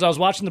happened was I was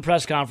watching the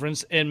press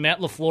conference, and Matt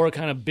LaFleur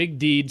kind of big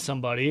D'd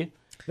somebody.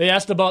 They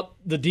asked about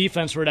the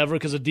defense or whatever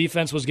because the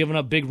defense was giving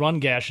up big run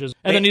gashes.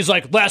 And then he's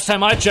like, last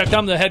time I checked,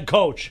 I'm the head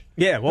coach.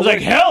 Yeah. Well,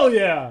 like, hell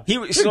yeah. Get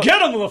him,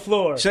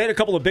 LaFleur. So he had a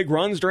couple of big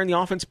runs during the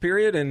offensive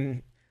period,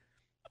 and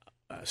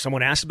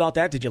someone asked about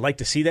that. Did you like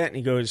to see that? And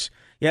he goes,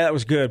 yeah, that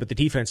was good, but the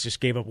defense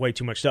just gave up way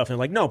too much stuff. And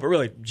they're like, no, but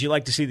really, did you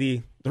like to see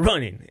the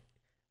running?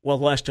 Well,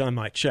 the last time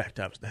I checked,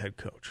 I was the head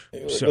coach.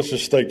 So, let's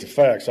just state the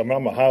facts. I'm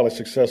a highly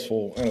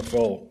successful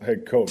NFL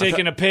head coach.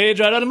 Taking a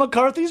page right out of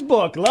McCarthy's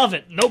book. Love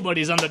it.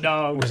 Nobody's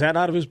underdog. Was that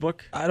out of his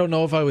book? I don't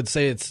know if I would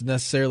say it's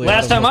necessarily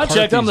last time I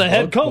checked, I'm the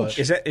head coach.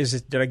 Is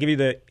it? Did I give you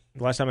the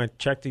last time I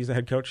checked, he's the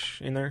head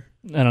coach in there?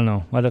 I don't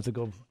know. I'd have to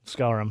go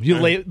scour them.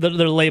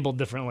 They're labeled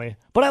differently.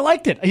 But I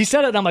liked it. He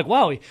said it, and I'm like,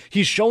 wow,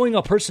 he's showing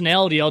a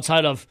personality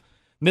outside of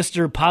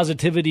Mr.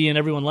 Positivity and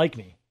everyone like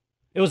me.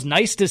 It was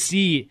nice to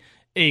see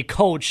a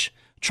coach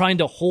trying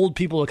to hold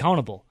people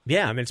accountable.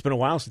 Yeah, I mean, it's been a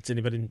while since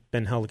anybody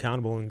been held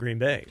accountable in Green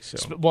Bay.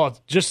 So. Well,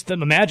 just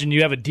imagine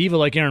you have a diva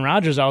like Aaron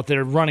Rodgers out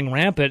there running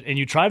rampant, and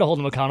you try to hold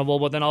him accountable,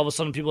 but then all of a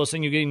sudden people are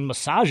saying you're getting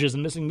massages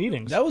and missing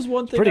meetings. That was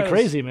one thing. Pretty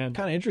crazy, man.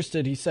 Kind of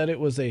interested. He said it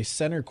was a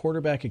center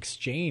quarterback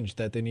exchange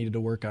that they needed to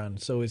work on.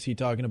 So is he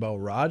talking about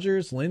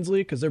Rodgers,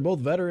 Lindsley? Because they're both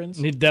veterans.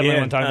 He definitely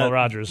wasn't talking about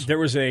Rodgers. There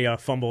was a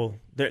fumble.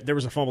 There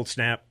was a fumbled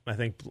snap, I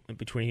think,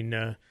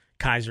 between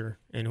Kaiser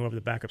and whoever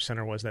the backup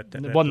center was. That's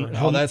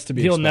to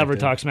be He'll never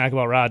talk smack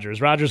about Rodgers.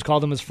 Rodgers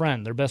called him his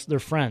friend. They're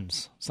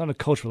friends. It's not a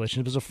coach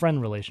relationship. It's a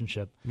friend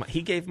relationship.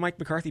 He gave Mike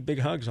McCarthy big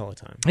hugs all the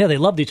time. Yeah, they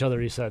loved each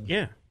other, he said.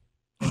 Yeah.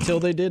 Until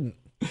they didn't.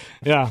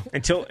 Yeah.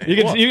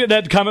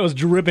 That comment was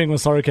dripping with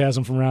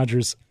sarcasm from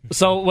Rodgers.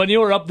 So when you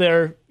were up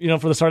there,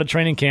 for the start of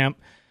training camp,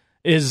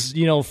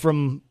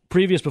 from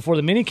before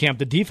the minicamp,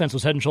 the defense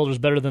was head and shoulders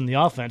better than the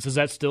offense. Is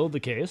that still the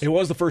case? It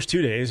was the first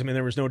 2 days. I mean,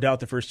 there was no doubt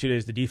the first 2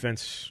 days the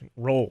defense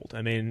rolled.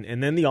 I mean,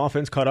 and then the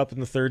offense caught up in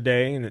the third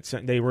day, and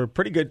they were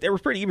pretty good. They were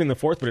pretty even in the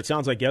fourth, but it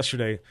sounds like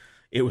yesterday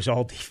it was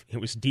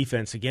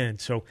defense again.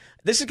 So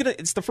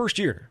it's the first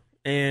year,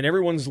 and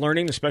everyone's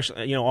learning,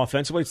 especially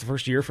offensively. It's the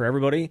first year for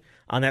everybody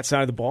on that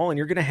side of the ball, and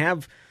you're going to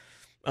have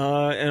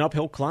an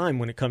uphill climb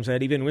when it comes to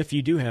that, even if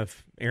you do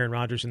have Aaron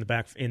Rodgers in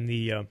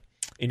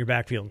your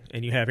backfield,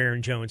 and you have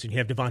Aaron Jones, and you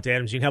have Devontae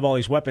Adams, you have all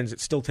these weapons.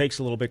 It still takes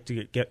a little bit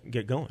to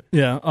get going.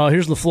 Yeah.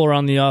 Here's LaFleur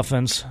on the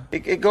offense.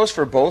 It goes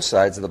for both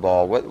sides of the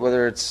ball.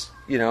 Whether it's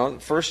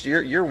first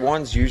year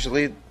one's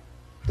usually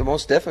the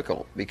most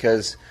difficult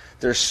because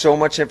there's so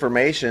much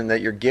information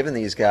that you're giving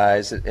these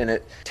guys, and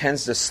it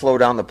tends to slow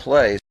down the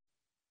play.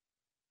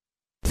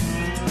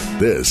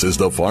 This is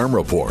the Farm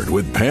Report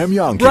with Pam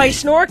Yonke.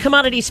 Bryce Knorr,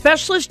 commodity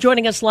specialist,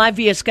 joining us live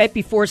via Skype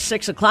before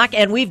 6 o'clock.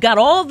 And we've got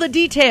all the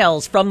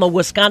details from the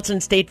Wisconsin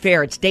State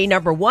Fair. It's day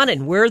number 1,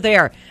 and we're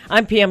there.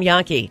 I'm Pam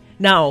Yonke.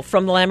 Now,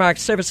 from the Landmark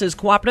Services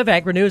Cooperative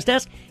Agri-News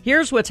Desk,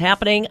 here's what's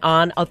happening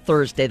on a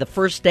Thursday, the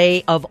first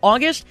day of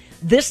August.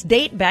 This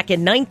date, back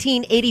in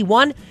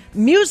 1981,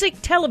 music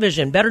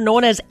television, better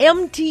known as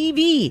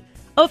MTV,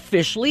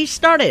 officially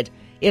started.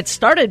 It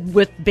started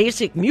with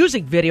basic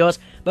music videos,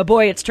 but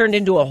boy, it's turned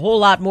into a whole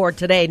lot more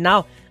today.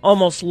 Now,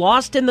 almost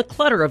lost in the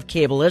clutter of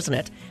cable, isn't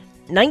it?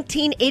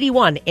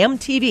 1981,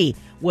 MTV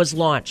was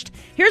launched.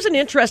 Here's an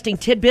interesting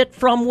tidbit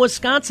from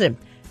Wisconsin.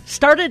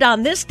 Started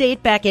on this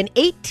date back in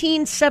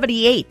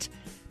 1878,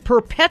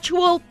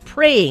 perpetual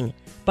praying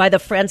by the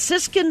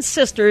Franciscan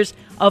Sisters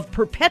of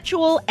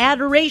Perpetual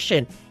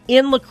Adoration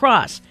in La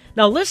Crosse.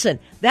 Now listen,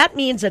 that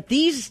means that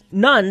these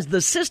nuns,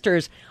 the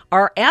sisters,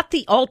 are at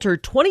the altar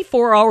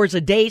 24 hours a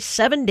day,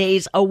 7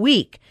 days a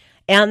week.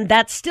 And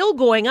that's still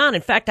going on.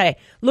 In fact, I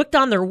looked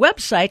on their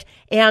website,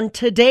 and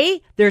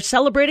today they're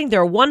celebrating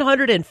their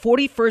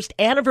 141st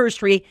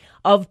anniversary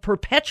of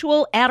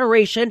perpetual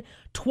adoration,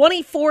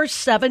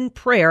 24/7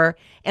 prayer,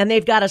 and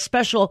they've got a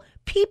special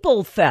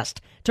People Fest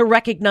to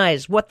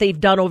recognize what they've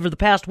done over the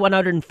past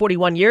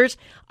 141 years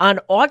on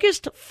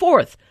August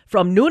 4th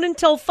from noon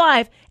until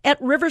 5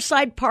 at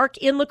Riverside Park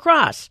in La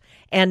Crosse.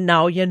 And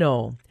now you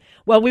know.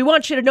 Well, we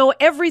want you to know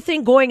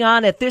everything going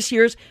on at this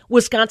year's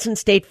Wisconsin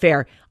State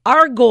Fair.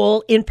 Our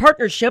goal, in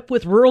partnership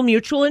with Rural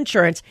Mutual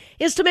Insurance,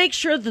 is to make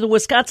sure that the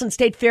Wisconsin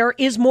State Fair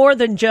is more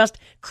than just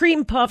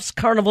cream puffs,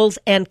 carnivals,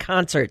 and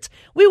concerts.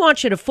 We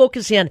want you to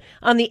focus in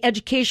on the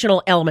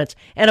educational elements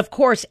and, of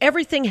course,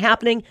 everything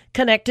happening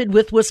connected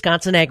with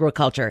Wisconsin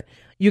agriculture.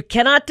 You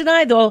cannot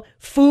deny, though,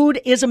 food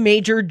is a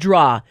major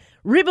draw.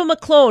 Reba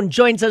McClone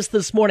joins us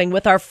this morning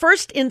with our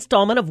first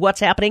installment of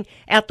what's happening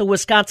at the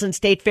Wisconsin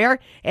State Fair,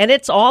 and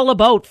it's all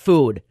about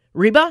food.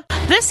 Reba?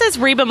 This is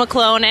Reba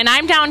McClone, and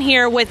I'm down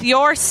here with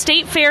your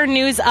State Fair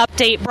News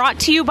Update brought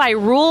to you by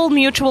Rural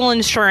Mutual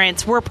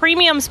Insurance, where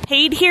premiums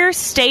paid here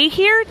stay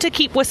here to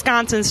keep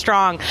Wisconsin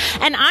strong.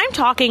 And I'm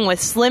talking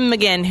with Slim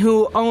McGinn,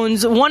 who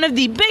owns one of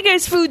the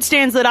biggest food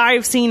stands that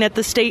I've seen at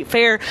the State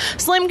Fair.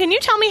 Slim, can you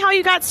tell me how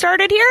you got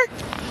started here?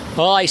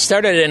 Well, I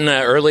started in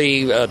the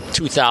early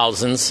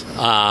 2000s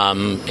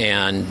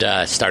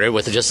and started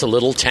with just a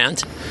little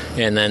tent.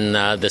 And then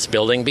this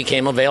building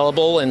became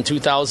available in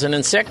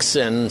 2006.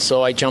 And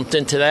so I jumped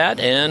into that,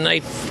 and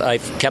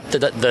I've kept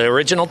the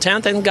original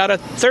tent and got a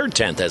third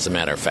tent, as a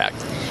matter of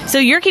fact. So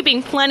you're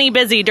keeping plenty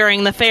busy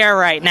during the fair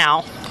right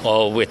now.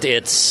 Oh,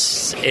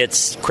 it's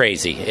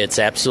crazy. It's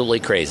absolutely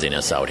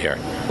craziness out here.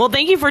 Well,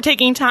 thank you for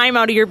taking time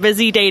out of your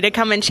busy day to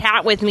come and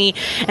chat with me.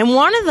 And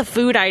one of the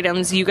food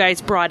items you guys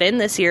brought in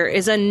this year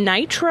is a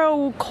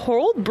nitro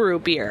cold brew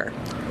beer.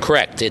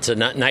 Correct. It's a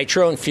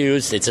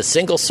nitro-infused. It's a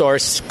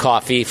single-source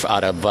coffee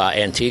out of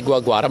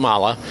Antigua,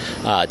 Guatemala.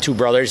 Two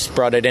brothers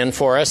brought it in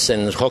for us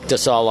and hooked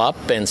us all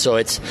up. And so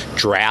it's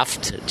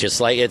draft, just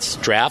like it's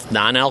draft,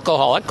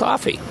 non-alcoholic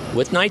coffee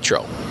with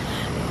nitro.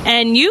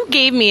 And you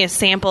gave me a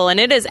sample, and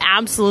it is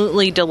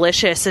absolutely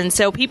delicious. And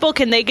so people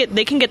can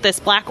get this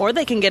black, or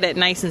they can get it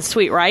nice and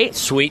sweet, right?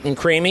 Sweet and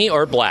creamy,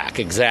 or black,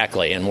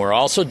 exactly. And we're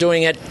also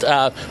doing it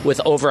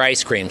with over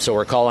ice cream, so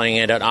we're calling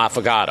it an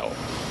affogato.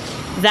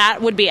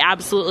 That would be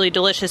absolutely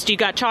delicious. Do you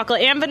got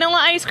chocolate and vanilla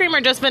ice cream, or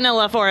just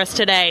vanilla for us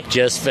today?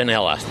 Just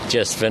vanilla.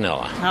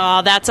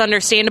 Oh, that's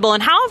understandable.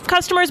 And how have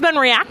customers been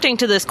reacting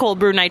to this cold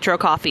brew nitro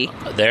coffee?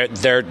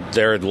 They're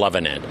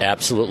loving it,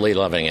 absolutely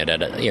loving it.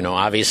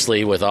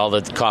 Obviously with all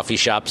the coffee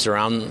shops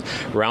around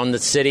the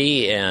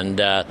city, and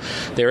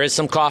there is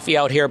some coffee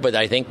out here, but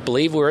I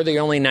believe we're the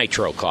only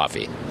nitro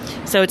coffee.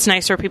 So it's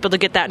nice for people to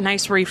get that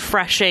nice,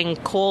 refreshing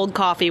cold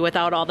coffee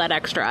without all that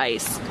extra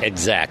ice.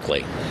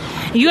 Exactly.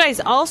 You guys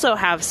also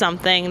have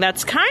something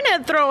that's kind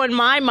of throwing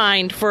my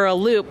mind for a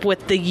loop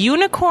with the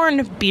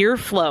Unicorn Beer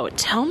Float.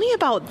 Tell me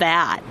about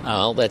that.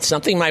 Well, that's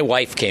something my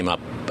wife came up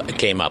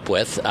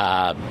with.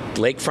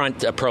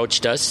 Lakefront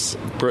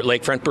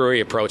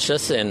Brewery approached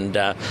us, and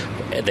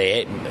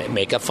they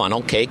make a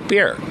funnel cake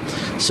beer.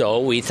 So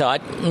we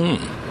thought,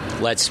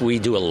 we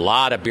do a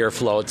lot of beer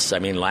floats. I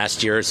mean,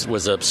 last year's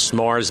was a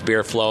s'mores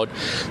beer float,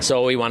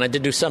 so we wanted to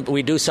do something.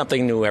 We do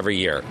something new every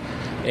year.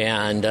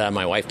 And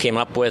my wife came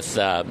up with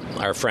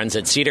our friends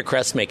at Cedar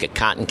Crest make a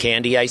cotton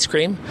candy ice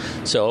cream.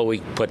 So we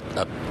put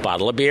a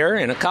bottle of beer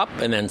in a cup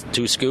and then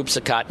 2 scoops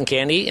of cotton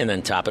candy and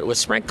then top it with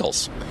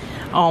sprinkles.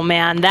 Oh,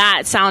 man,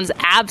 that sounds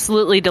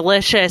absolutely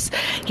delicious.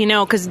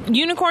 Because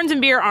unicorns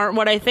and beer aren't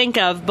what I think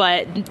of,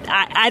 but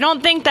I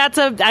don't think that's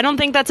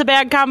a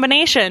bad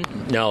combination.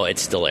 No,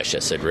 it's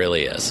delicious. It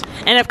really is.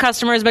 And have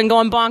customers been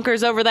going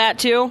bonkers over that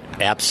too?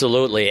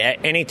 Absolutely.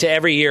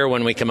 Every year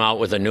when we come out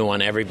with a new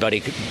one,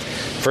 everybody,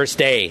 first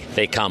day,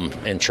 they come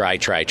and try.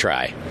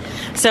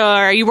 So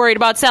are you worried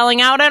about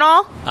selling out at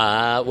all?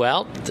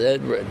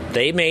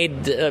 They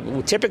made,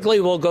 typically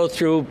we'll go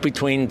through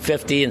between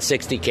 50 and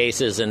 60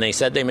 cases, and they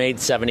said they made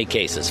 70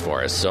 cases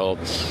for us. So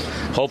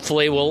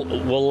hopefully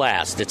we'll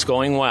last. It's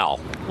going well.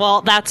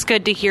 Well, that's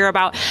good to hear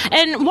about.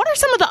 And what are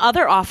some of the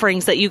other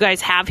offerings that you guys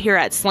have here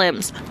at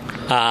Slim's?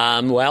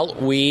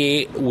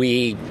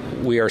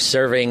 We are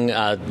serving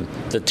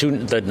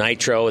the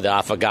nitro, the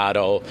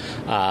affogato.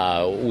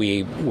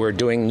 We're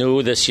doing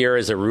new this year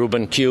is a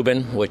Reuben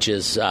Cuban, which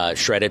is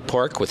shredded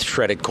pork with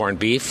shredded corned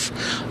beef,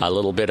 a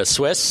little bit of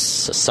Swiss,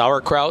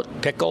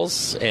 sauerkraut,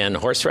 pickles, and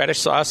horseradish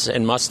sauce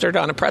and mustard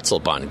on a pretzel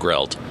bun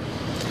grilled.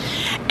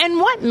 And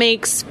what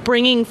makes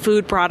bringing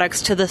food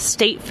products to the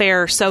State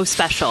Fair so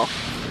special?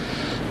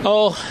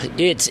 Oh,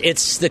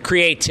 it's the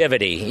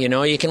creativity.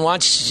 You can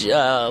watch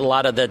a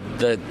lot of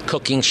the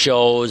cooking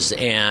shows,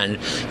 and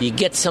you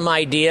get some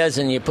ideas,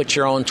 and you put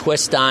your own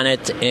twist on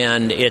it,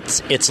 and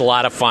it's a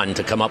lot of fun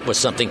to come up with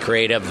something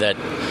creative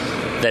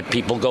that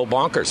people go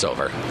bonkers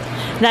over.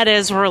 That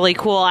is really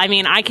cool. I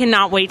mean, I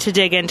cannot wait to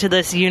dig into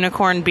this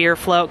unicorn beer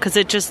float because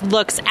it just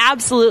looks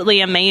absolutely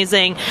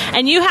amazing,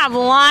 and you have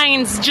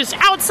lines just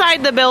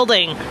outside the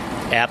building.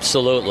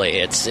 Absolutely,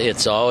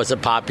 it's always a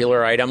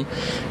popular item,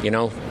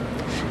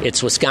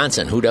 It's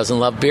Wisconsin. Who doesn't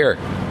love beer?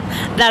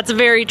 That's a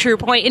very true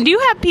point. And do you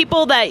have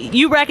people that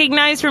you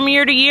recognize from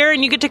year to year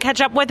and you get to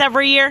catch up with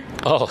every year?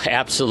 Oh,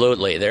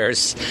 absolutely.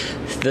 There's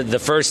the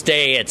first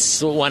day,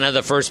 it's one of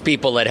the first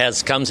people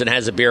that comes and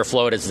has a beer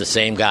float is the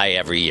same guy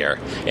every year.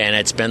 And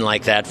it's been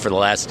like that for the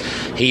last...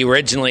 He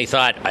originally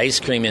thought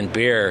ice cream and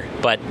beer,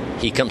 but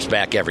he comes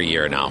back every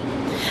year now.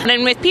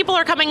 And if people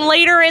are coming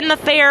later in the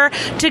fair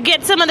to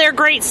get some of their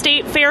great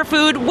State Fair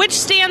food, which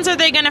stands are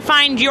they going to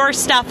find your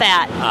stuff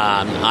at?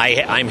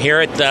 I'm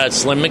here at the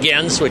Slim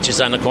McGinn's, which is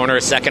on the corner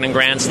of 2nd and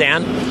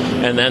Grandstand.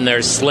 And then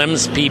there's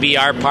Slim's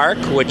PBR Park,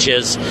 which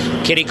is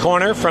kitty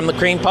corner from the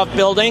Cream Puff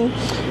building.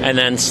 And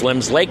then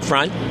Slim's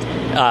Lakefront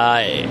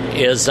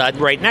is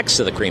right next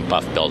to the Cream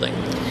Puff building.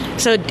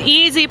 So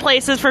easy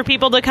places for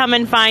people to come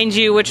and find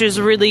you, which is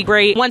really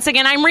great. Once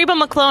again, I'm Reba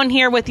McClone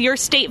here with your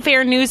State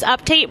Fair News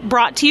Update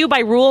brought to you by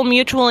Rural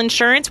Mutual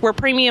Insurance, where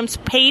premiums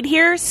paid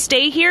here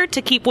stay here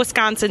to keep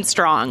Wisconsin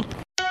strong.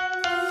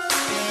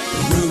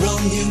 Rural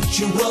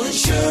Mutual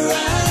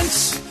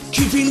Insurance,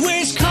 keeping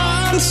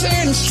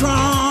Wisconsin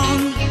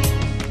strong.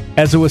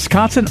 As a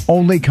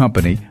Wisconsin-only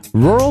company,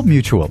 Rural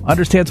Mutual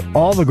understands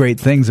all the great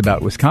things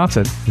about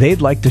Wisconsin.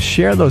 They'd like to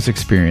share those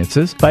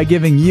experiences by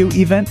giving you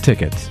event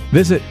tickets.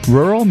 Visit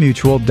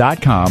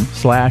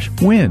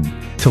ruralmutual.com/win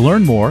to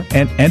learn more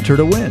and enter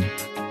to win.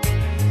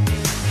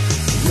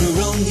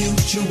 Rural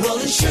Mutual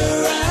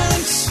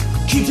Insurance,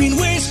 keeping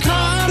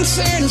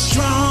Wisconsin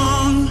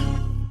strong.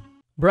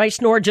 Bryce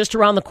Nord just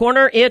around the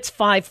corner. It's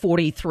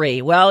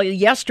 5:43. Well,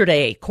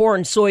 yesterday,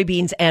 corn,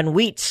 soybeans, and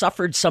wheat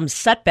suffered some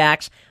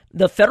setbacks.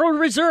 The Federal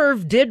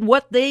Reserve did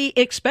what they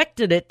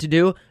expected it to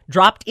do,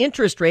 dropped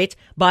interest rates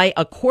by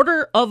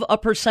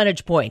 0.25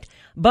 percentage point.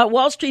 But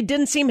Wall Street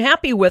didn't seem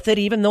happy with it,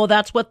 even though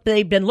that's what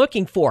they've been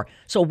looking for.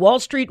 So Wall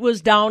Street was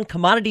down,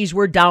 commodities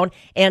were down,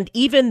 and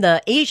even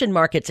the Asian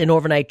markets in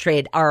overnight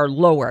trade are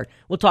lower.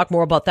 We'll talk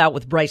more about that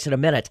with Bryce in a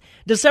minute.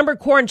 December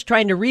corn's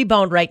trying to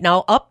rebound right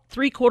now, up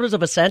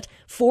 0.75 cents,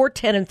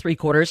 $4.10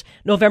 3/4.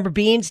 November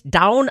beans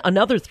down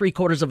another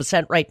 0.75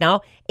 cents right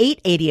now,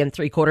 $8.80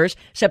 3/4.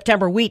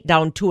 September wheat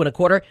down 2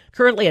 1/4,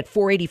 currently at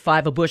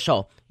 $4.85 a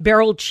bushel.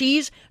 Barrel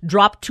cheese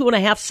dropped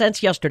 2.5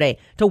 cents yesterday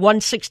to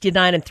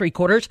 $1.69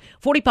 3/4.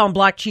 40-pound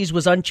block cheese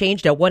was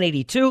unchanged at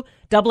 $1.82.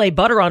 Double A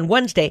butter on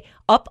Wednesday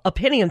up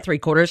 $0.01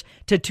 3/4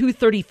 to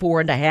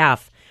 $2.34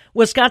 1/2.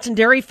 Wisconsin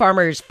dairy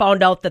farmers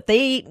found out that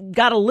they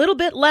got a little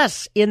bit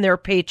less in their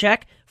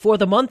paycheck for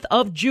the month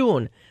of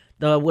June.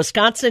 The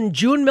Wisconsin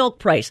June milk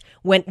price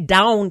went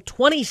down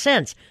 20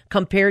 cents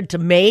compared to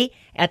May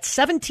at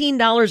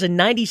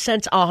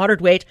 $17.90 a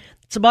hundredweight.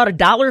 It's about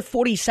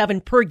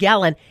 $1.47 per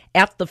gallon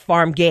at the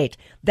farm gate.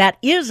 That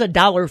is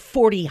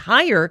 $1.40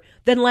 higher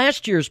than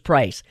last year's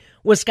price.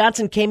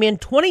 Wisconsin came in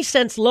 20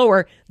 cents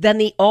lower than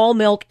the all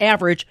milk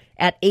average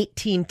at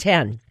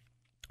 $18.10.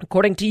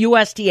 According to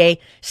USDA,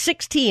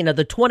 16 of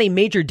the 20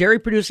 major dairy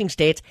producing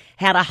states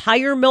had a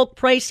higher milk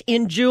price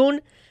in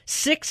June.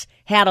 6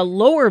 had a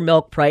lower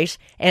milk price,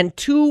 and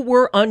 2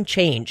 were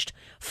unchanged.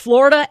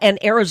 Florida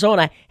and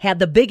Arizona had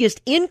the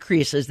biggest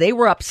increases. They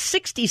were up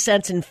 60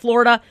 cents in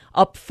Florida,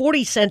 up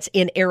 40 cents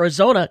in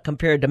Arizona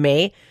compared to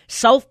May.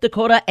 South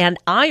Dakota and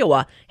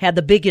Iowa had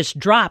the biggest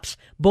drops.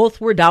 Both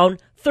were down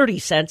 30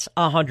 cents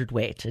a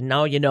hundredweight. And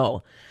now you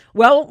know.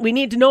 Well, we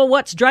need to know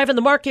what's driving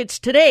the markets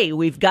today.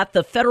 We've got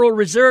the Federal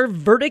Reserve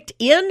verdict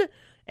in,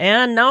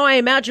 and now I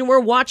imagine we're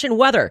watching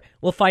weather.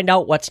 We'll find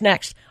out what's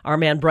next. Our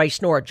man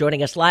Bryce Knorr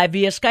joining us live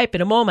via Skype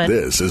in a moment.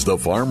 This is the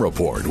Farm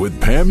Report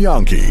with Pam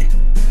Jahnke.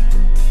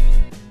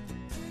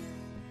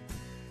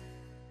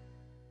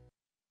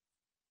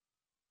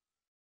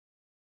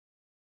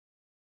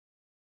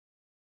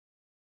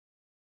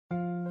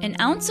 An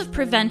ounce of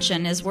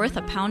prevention is worth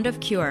a pound of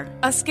cure.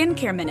 A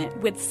skincare minute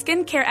with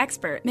skincare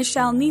expert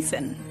Michelle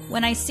Neeson.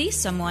 When I see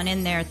someone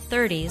in their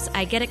 30s,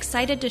 I get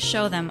excited to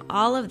show them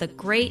all of the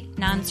great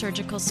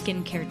non-surgical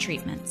skincare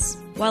treatments.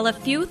 While a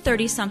few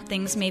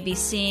 30-somethings may be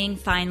seeing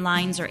fine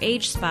lines or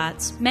age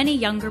spots, many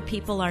younger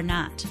people are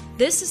not.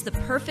 This is the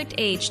perfect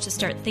age to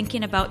start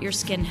thinking about your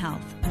skin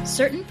health.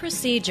 Certain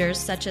procedures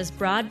such as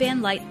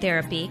broadband light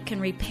therapy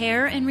can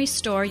repair and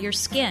restore your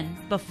skin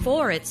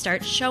before it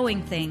starts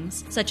showing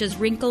things such as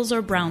wrinkles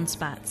or brown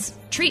spots.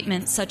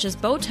 Treatments such as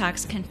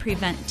Botox can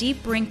prevent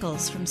deep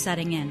wrinkles from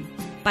setting in.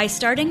 By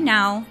starting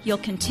now, you'll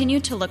continue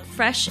to look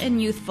fresh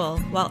and youthful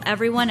while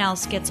everyone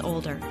else gets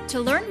older. To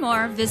learn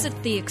more, visit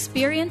the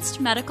experienced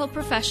medical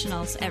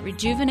professionals at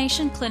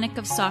Rejuvenation Clinic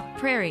of Sauk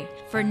Prairie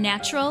for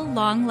natural,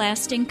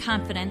 long-lasting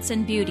confidence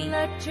and beauty.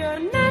 Let your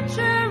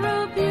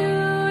natural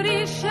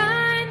beauty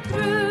shine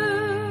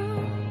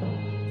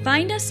through.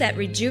 Find us at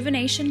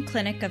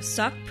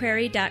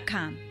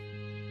rejuvenationclinicofsaukprairie.com.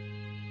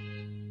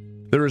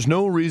 There is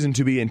no reason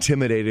to be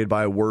intimidated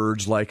by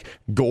words like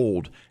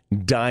gold,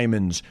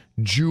 diamonds,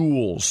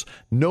 jewels.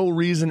 No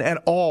reason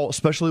at all,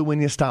 especially when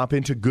you stop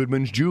into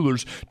Goodman's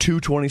Jewelers,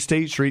 220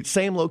 State Street,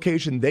 same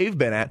location they've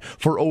been at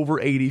for over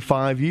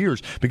 85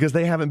 years, because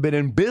they haven't been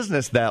in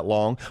business that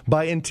long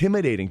by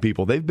intimidating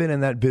people. They've been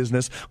in that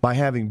business by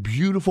having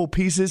beautiful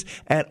pieces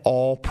at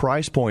all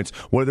price points,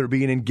 whether it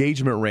be an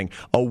engagement ring,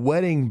 a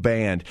wedding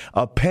band,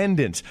 a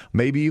pendant,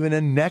 maybe even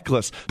a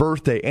necklace,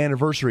 birthday,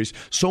 anniversaries,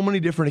 so many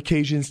different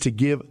occasions to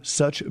give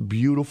such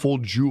beautiful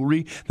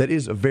jewelry that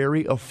is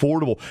very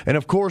affordable. And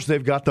of course,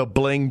 they've got the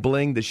bling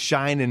bling, the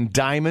shine and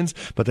diamonds,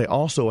 but they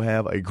also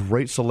have a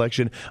great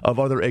selection of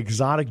other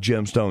exotic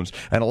gemstones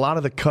and a lot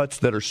of the cuts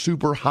that are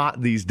super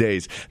hot these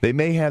days. They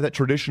may have that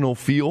traditional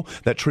feel,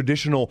 that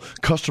traditional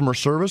customer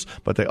service,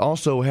 but they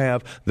also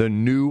have the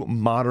new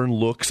modern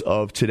looks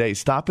of today.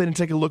 Stop in and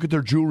take a look at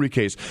their jewelry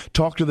case.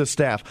 Talk to the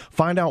staff.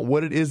 Find out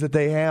what it is that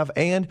they have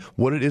and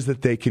what it is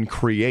that they can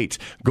create.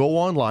 Go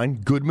online,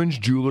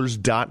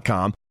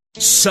 goodmansjewelers.com.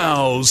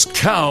 Sows,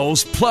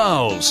 cows,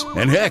 plows,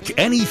 and heck,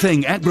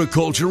 anything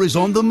agriculture is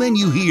on the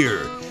menu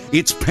here.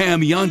 It's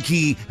Pam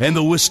Jahnke and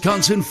the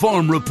Wisconsin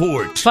Farm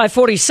Report.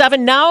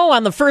 5:47 now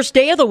on the first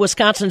day of the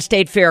Wisconsin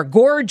State Fair.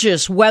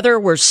 Gorgeous weather.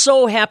 We're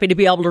so happy to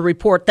be able to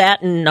report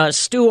that. And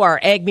Stu, our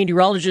ag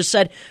meteorologist,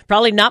 said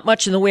probably not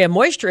much in the way of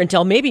moisture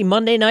until maybe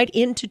Monday night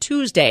into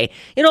Tuesday.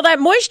 You know, that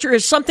moisture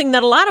is something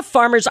that a lot of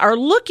farmers are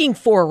looking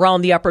for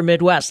around the upper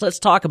Midwest. Let's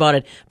talk about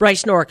it.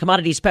 Bryce Knorr,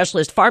 commodity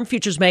specialist, Farm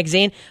Futures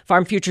Magazine,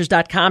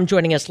 farmfutures.com,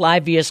 joining us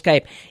live via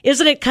Skype.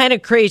 Isn't it kind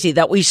of crazy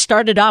that we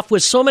started off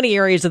with so many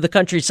areas of the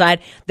countryside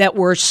that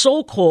were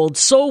so cold,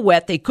 so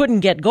wet, they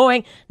couldn't get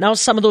going? Now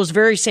some of those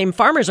very same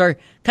farmers are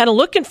kind of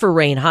looking for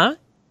rain, huh?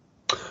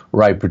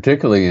 Right,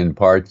 particularly in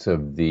parts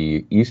of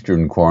the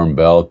eastern Corn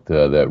Belt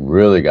that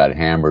really got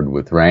hammered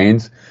with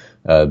rains.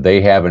 They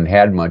haven't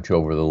had much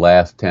over the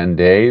last 10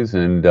 days,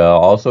 and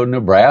also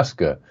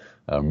Nebraska.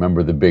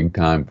 Remember the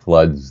big-time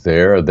floods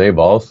there? They've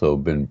also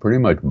been pretty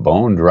much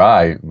bone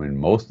dry in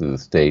most of the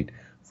state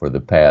for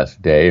the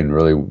past day, and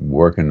really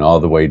working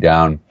all the way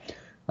down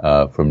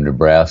from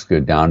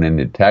Nebraska down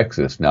into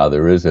Texas. Now,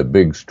 there is a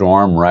big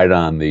storm right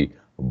on the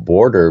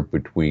border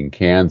between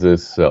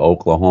Kansas,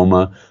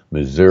 Oklahoma,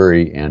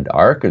 Missouri, and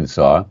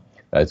Arkansas.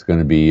 That's going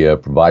to be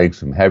providing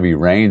some heavy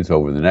rains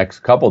over the next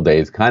couple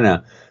days, kind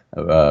of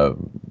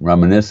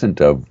reminiscent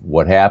of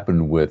what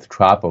happened with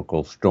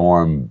Tropical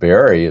Storm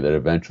Barry that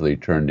eventually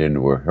turned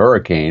into a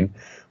hurricane,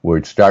 where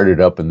it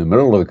started up in the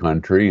middle of the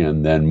country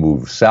and then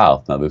moved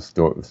south. Now, this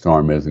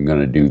storm isn't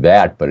going to do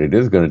that, but it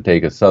is going to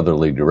take a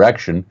southerly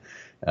direction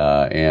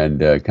and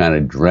kind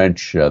of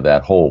drench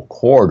that whole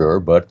corridor.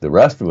 But the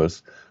rest of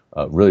us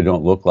really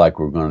don't look like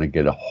we're going to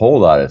get a whole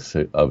lot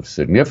of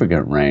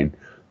significant rain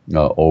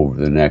over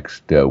the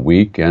next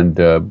week and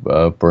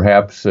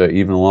perhaps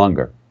even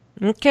longer.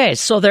 Okay,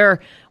 so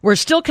we're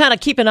still kind of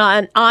keeping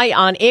an eye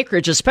on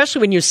acreage,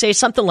 especially when you say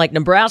something like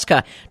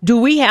Nebraska. Do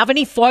we have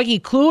any foggy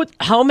clue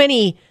how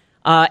many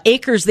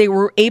acres they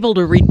were able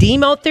to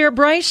redeem out there,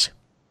 Bryce?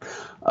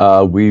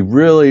 We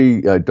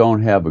really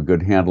don't have a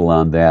good handle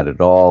on that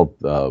at all.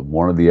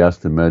 One of the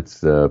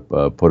estimates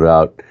put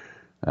out,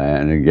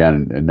 and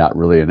again, not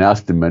really an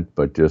estimate,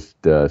 but just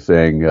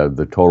saying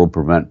the total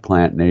prevent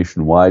plant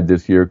nationwide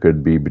this year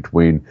could be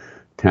between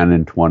 10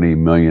 and 20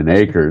 million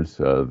acres.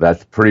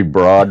 That's pretty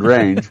broad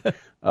range,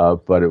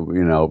 but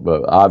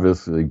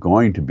obviously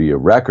going to be a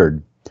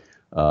record.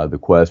 The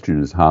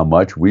question is how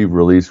much. We've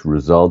released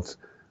results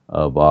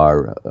of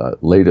our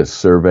latest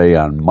survey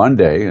on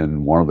Monday,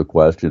 and one of the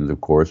questions, of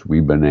course,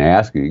 we've been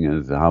asking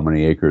is how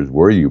many acres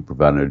were you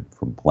prevented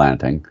from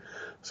planting?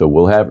 So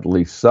we'll have at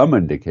least some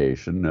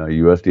indication.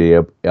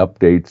 USDA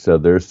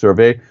updates their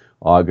survey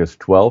August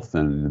 12th,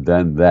 and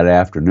then that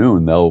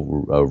afternoon they'll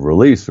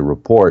release a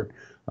report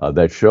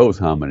that shows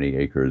how many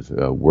acres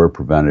were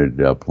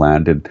prevented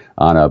planted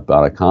on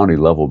a county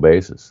level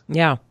basis.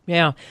 Yeah.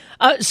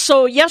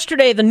 So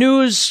yesterday the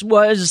news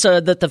was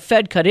that the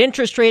Fed cut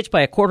interest rates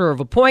by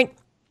 1/4 point.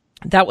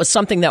 That was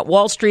something that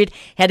Wall Street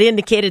had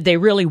indicated they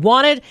really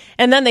wanted,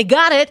 and then they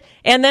got it,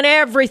 and then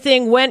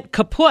everything went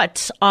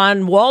kaput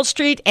on Wall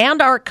Street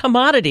and our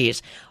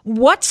commodities.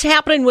 What's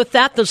happening with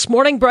that this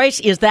morning,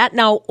 Bryce? Is that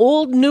now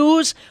old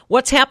news?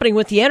 What's happening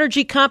with the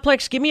energy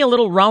complex? Give me a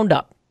little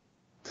roundup.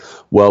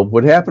 Well,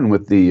 what happened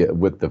with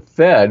the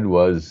Fed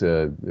was,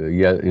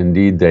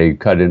 indeed, they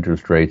cut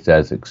interest rates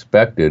as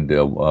expected,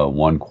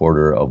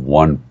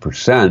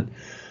 0.25%,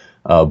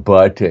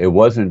 but it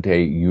wasn't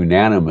a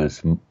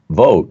unanimous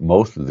vote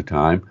most of the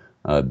time.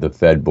 The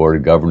Fed Board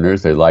of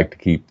Governors, they like to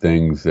keep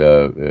things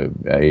a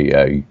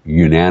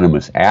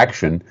unanimous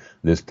action.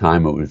 This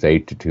time it was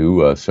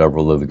 8-2.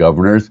 Several of the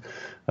governors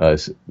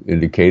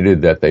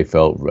indicated that they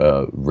felt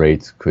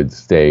rates could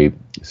stay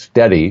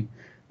steady.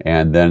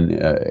 And then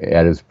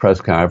at his press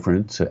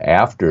conference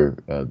after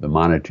the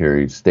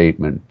monetary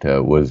statement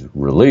was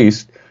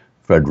released,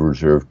 Federal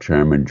Reserve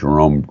Chairman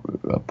Jerome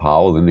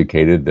Powell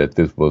indicated that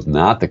this was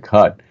not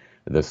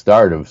the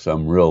start of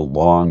some real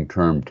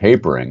long-term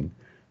tapering.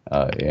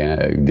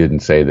 And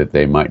didn't say that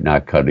they might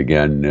not cut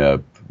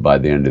again by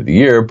the end of the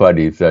year, but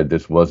he said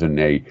this wasn't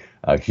a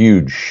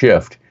huge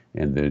shift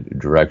in the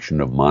direction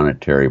of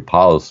monetary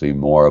policy,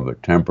 more of a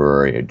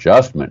temporary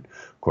adjustment.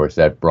 Of course,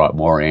 that brought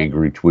more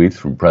angry tweets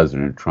from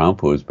President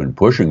Trump, who has been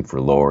pushing for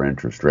lower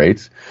interest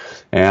rates.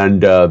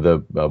 And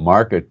the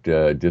market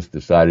just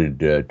decided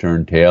to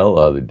turn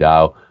tail. The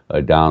Dow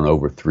down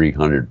over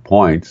 300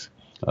 points.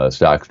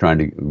 Stocks trying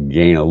to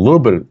gain a little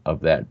bit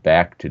of that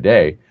back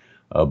today,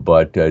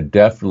 but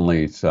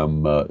definitely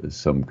some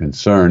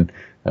concern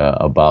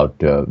about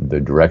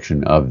the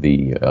direction of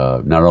the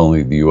not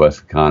only the U.S.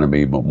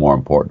 economy, but more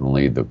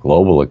importantly, the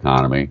global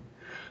economy.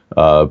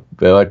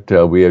 But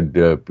we had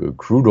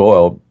crude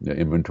oil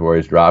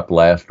inventories dropped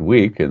last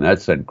week, and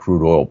that sent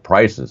crude oil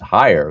prices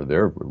higher.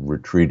 They're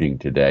retreating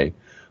today.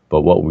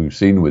 But what we've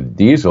seen with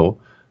diesel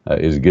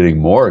is getting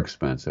more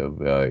expensive.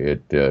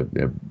 It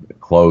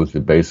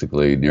closed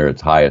basically near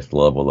its highest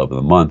level of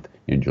the month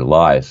in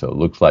July. So it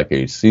looks like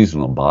a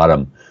seasonal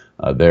bottom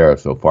there.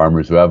 So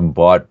farmers who haven't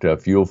bought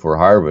fuel for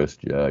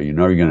harvest, you're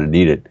going to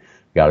need it.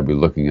 Got to be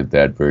looking at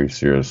that very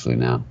seriously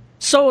now.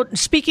 So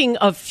speaking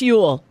of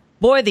fuel,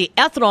 boy, the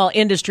ethanol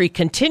industry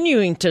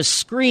continuing to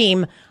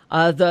scream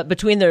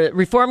between the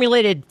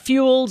reformulated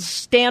fuels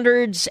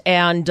standards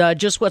and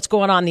just what's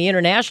going on in the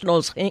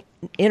international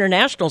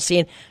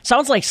scene.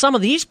 Sounds like some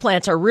of these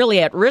plants are really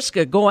at risk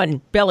of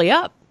going belly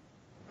up.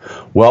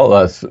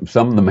 Well,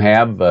 some of them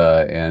have,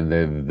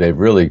 and they've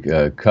really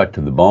cut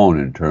to the bone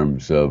in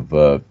terms of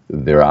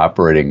their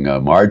operating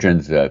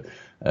margins.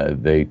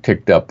 They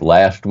ticked up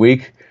last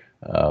week.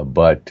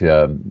 But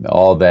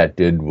all that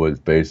did was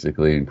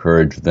basically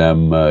encourage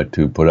them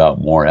to put out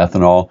more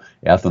ethanol.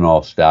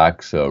 Ethanol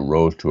stocks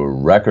rose to a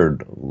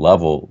record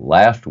level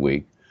last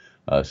week,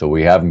 so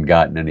we haven't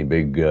gotten any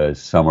big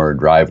summer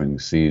driving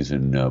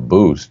season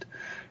boost.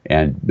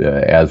 And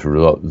as a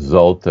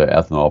result,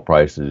 ethanol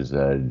prices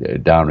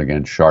down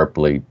again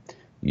sharply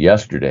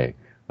yesterday.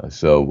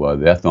 So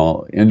the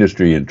ethanol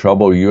industry in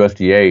trouble.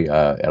 USDA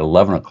at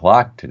 11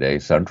 o'clock today,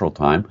 Central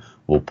Time,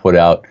 will put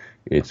out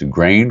its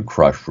grain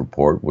crush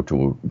report, which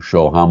will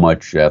show how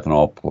much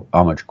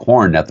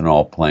corn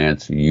ethanol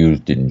plants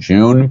used in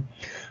June.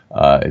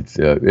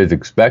 It's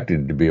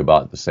expected to be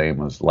about the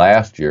same as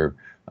last year,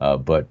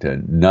 but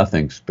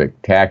nothing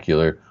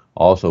spectacular.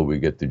 Also, we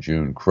get the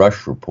June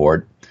crush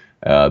report.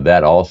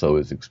 That also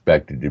is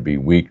expected to be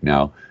weak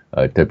now.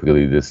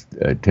 Typically, this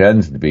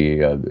tends to be,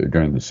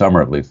 during the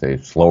summer at least,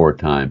 a slower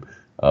time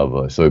of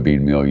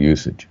soybean meal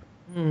usage.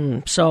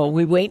 So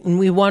we wait and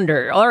we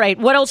wonder. All right,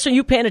 what else are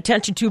you paying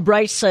attention to,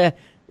 Bryce? A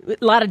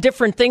lot of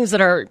different things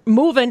that are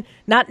moving,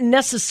 not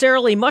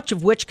necessarily much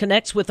of which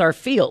connects with our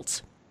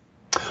fields.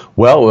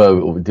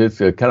 Well, just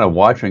kind of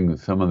watching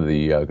some of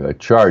the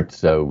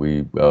charts.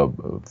 We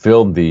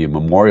filled the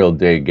Memorial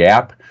Day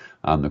gap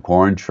on the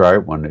corn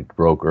chart when it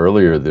broke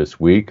earlier this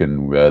week,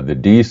 and the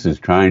DEES is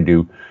trying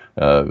to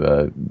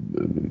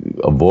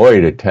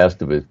avoid a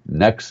test of its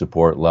next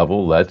support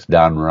level. That's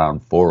down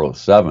around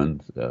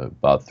 407,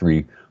 about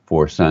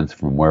 3-4 cents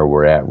from where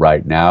we're at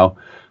right now.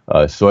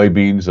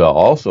 Soybeans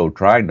also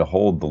trying to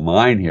hold the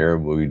line here.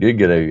 We did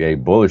get a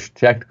bullish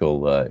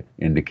technical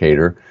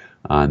indicator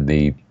on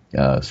the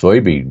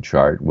soybean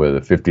chart where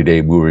the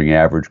 50-day moving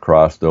average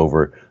crossed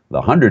over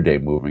the 100-day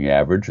moving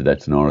average.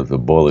 That's known as a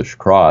bullish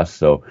cross.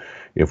 So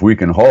if we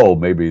can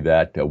hold, maybe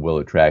that will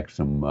attract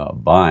some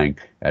buying,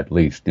 at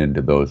least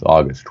into those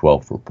August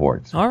 12th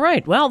reports. All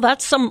right. Well,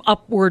 that's some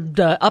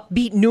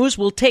upbeat news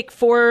we'll take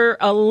for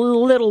a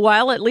little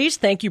while at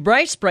least. Thank you,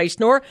 Bryce. Bryce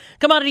Knorr,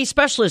 commodity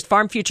specialist,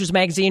 Farm Futures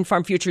Magazine,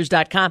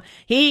 farmfutures.com.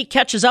 He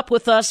catches up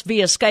with us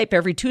via Skype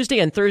every Tuesday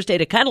and Thursday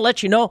to kind of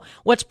let you know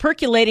what's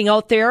percolating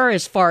out there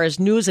as far as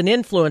news and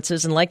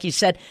influences. And like he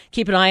said,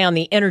 keep an eye on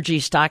the energy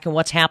stock and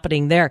what's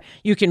happening there.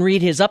 You can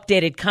read his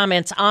updated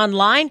comments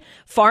online,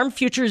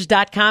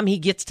 farmfutures.com. He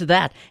gets to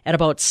that at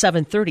about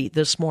 7:30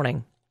 this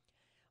morning.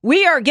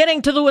 We are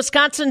getting to the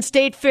Wisconsin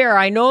State Fair.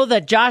 I know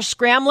that Josh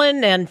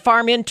Scramlin and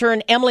farm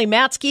intern Emily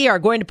Matzke are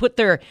going to put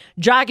their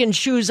jogging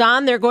shoes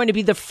on. They're going to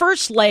be the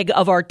first leg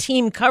of our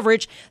team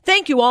coverage.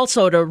 Thank you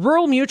also to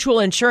Rural Mutual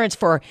Insurance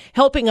for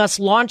helping us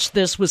launch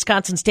this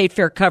Wisconsin State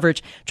Fair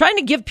coverage, trying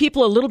to give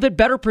people a little bit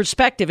better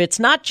perspective. It's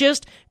not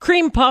just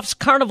cream puffs,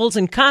 carnivals,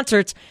 and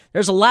concerts.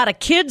 There's a lot of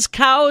kids,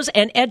 cows,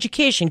 and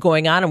education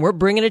going on, and we're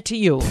bringing it to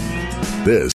you. This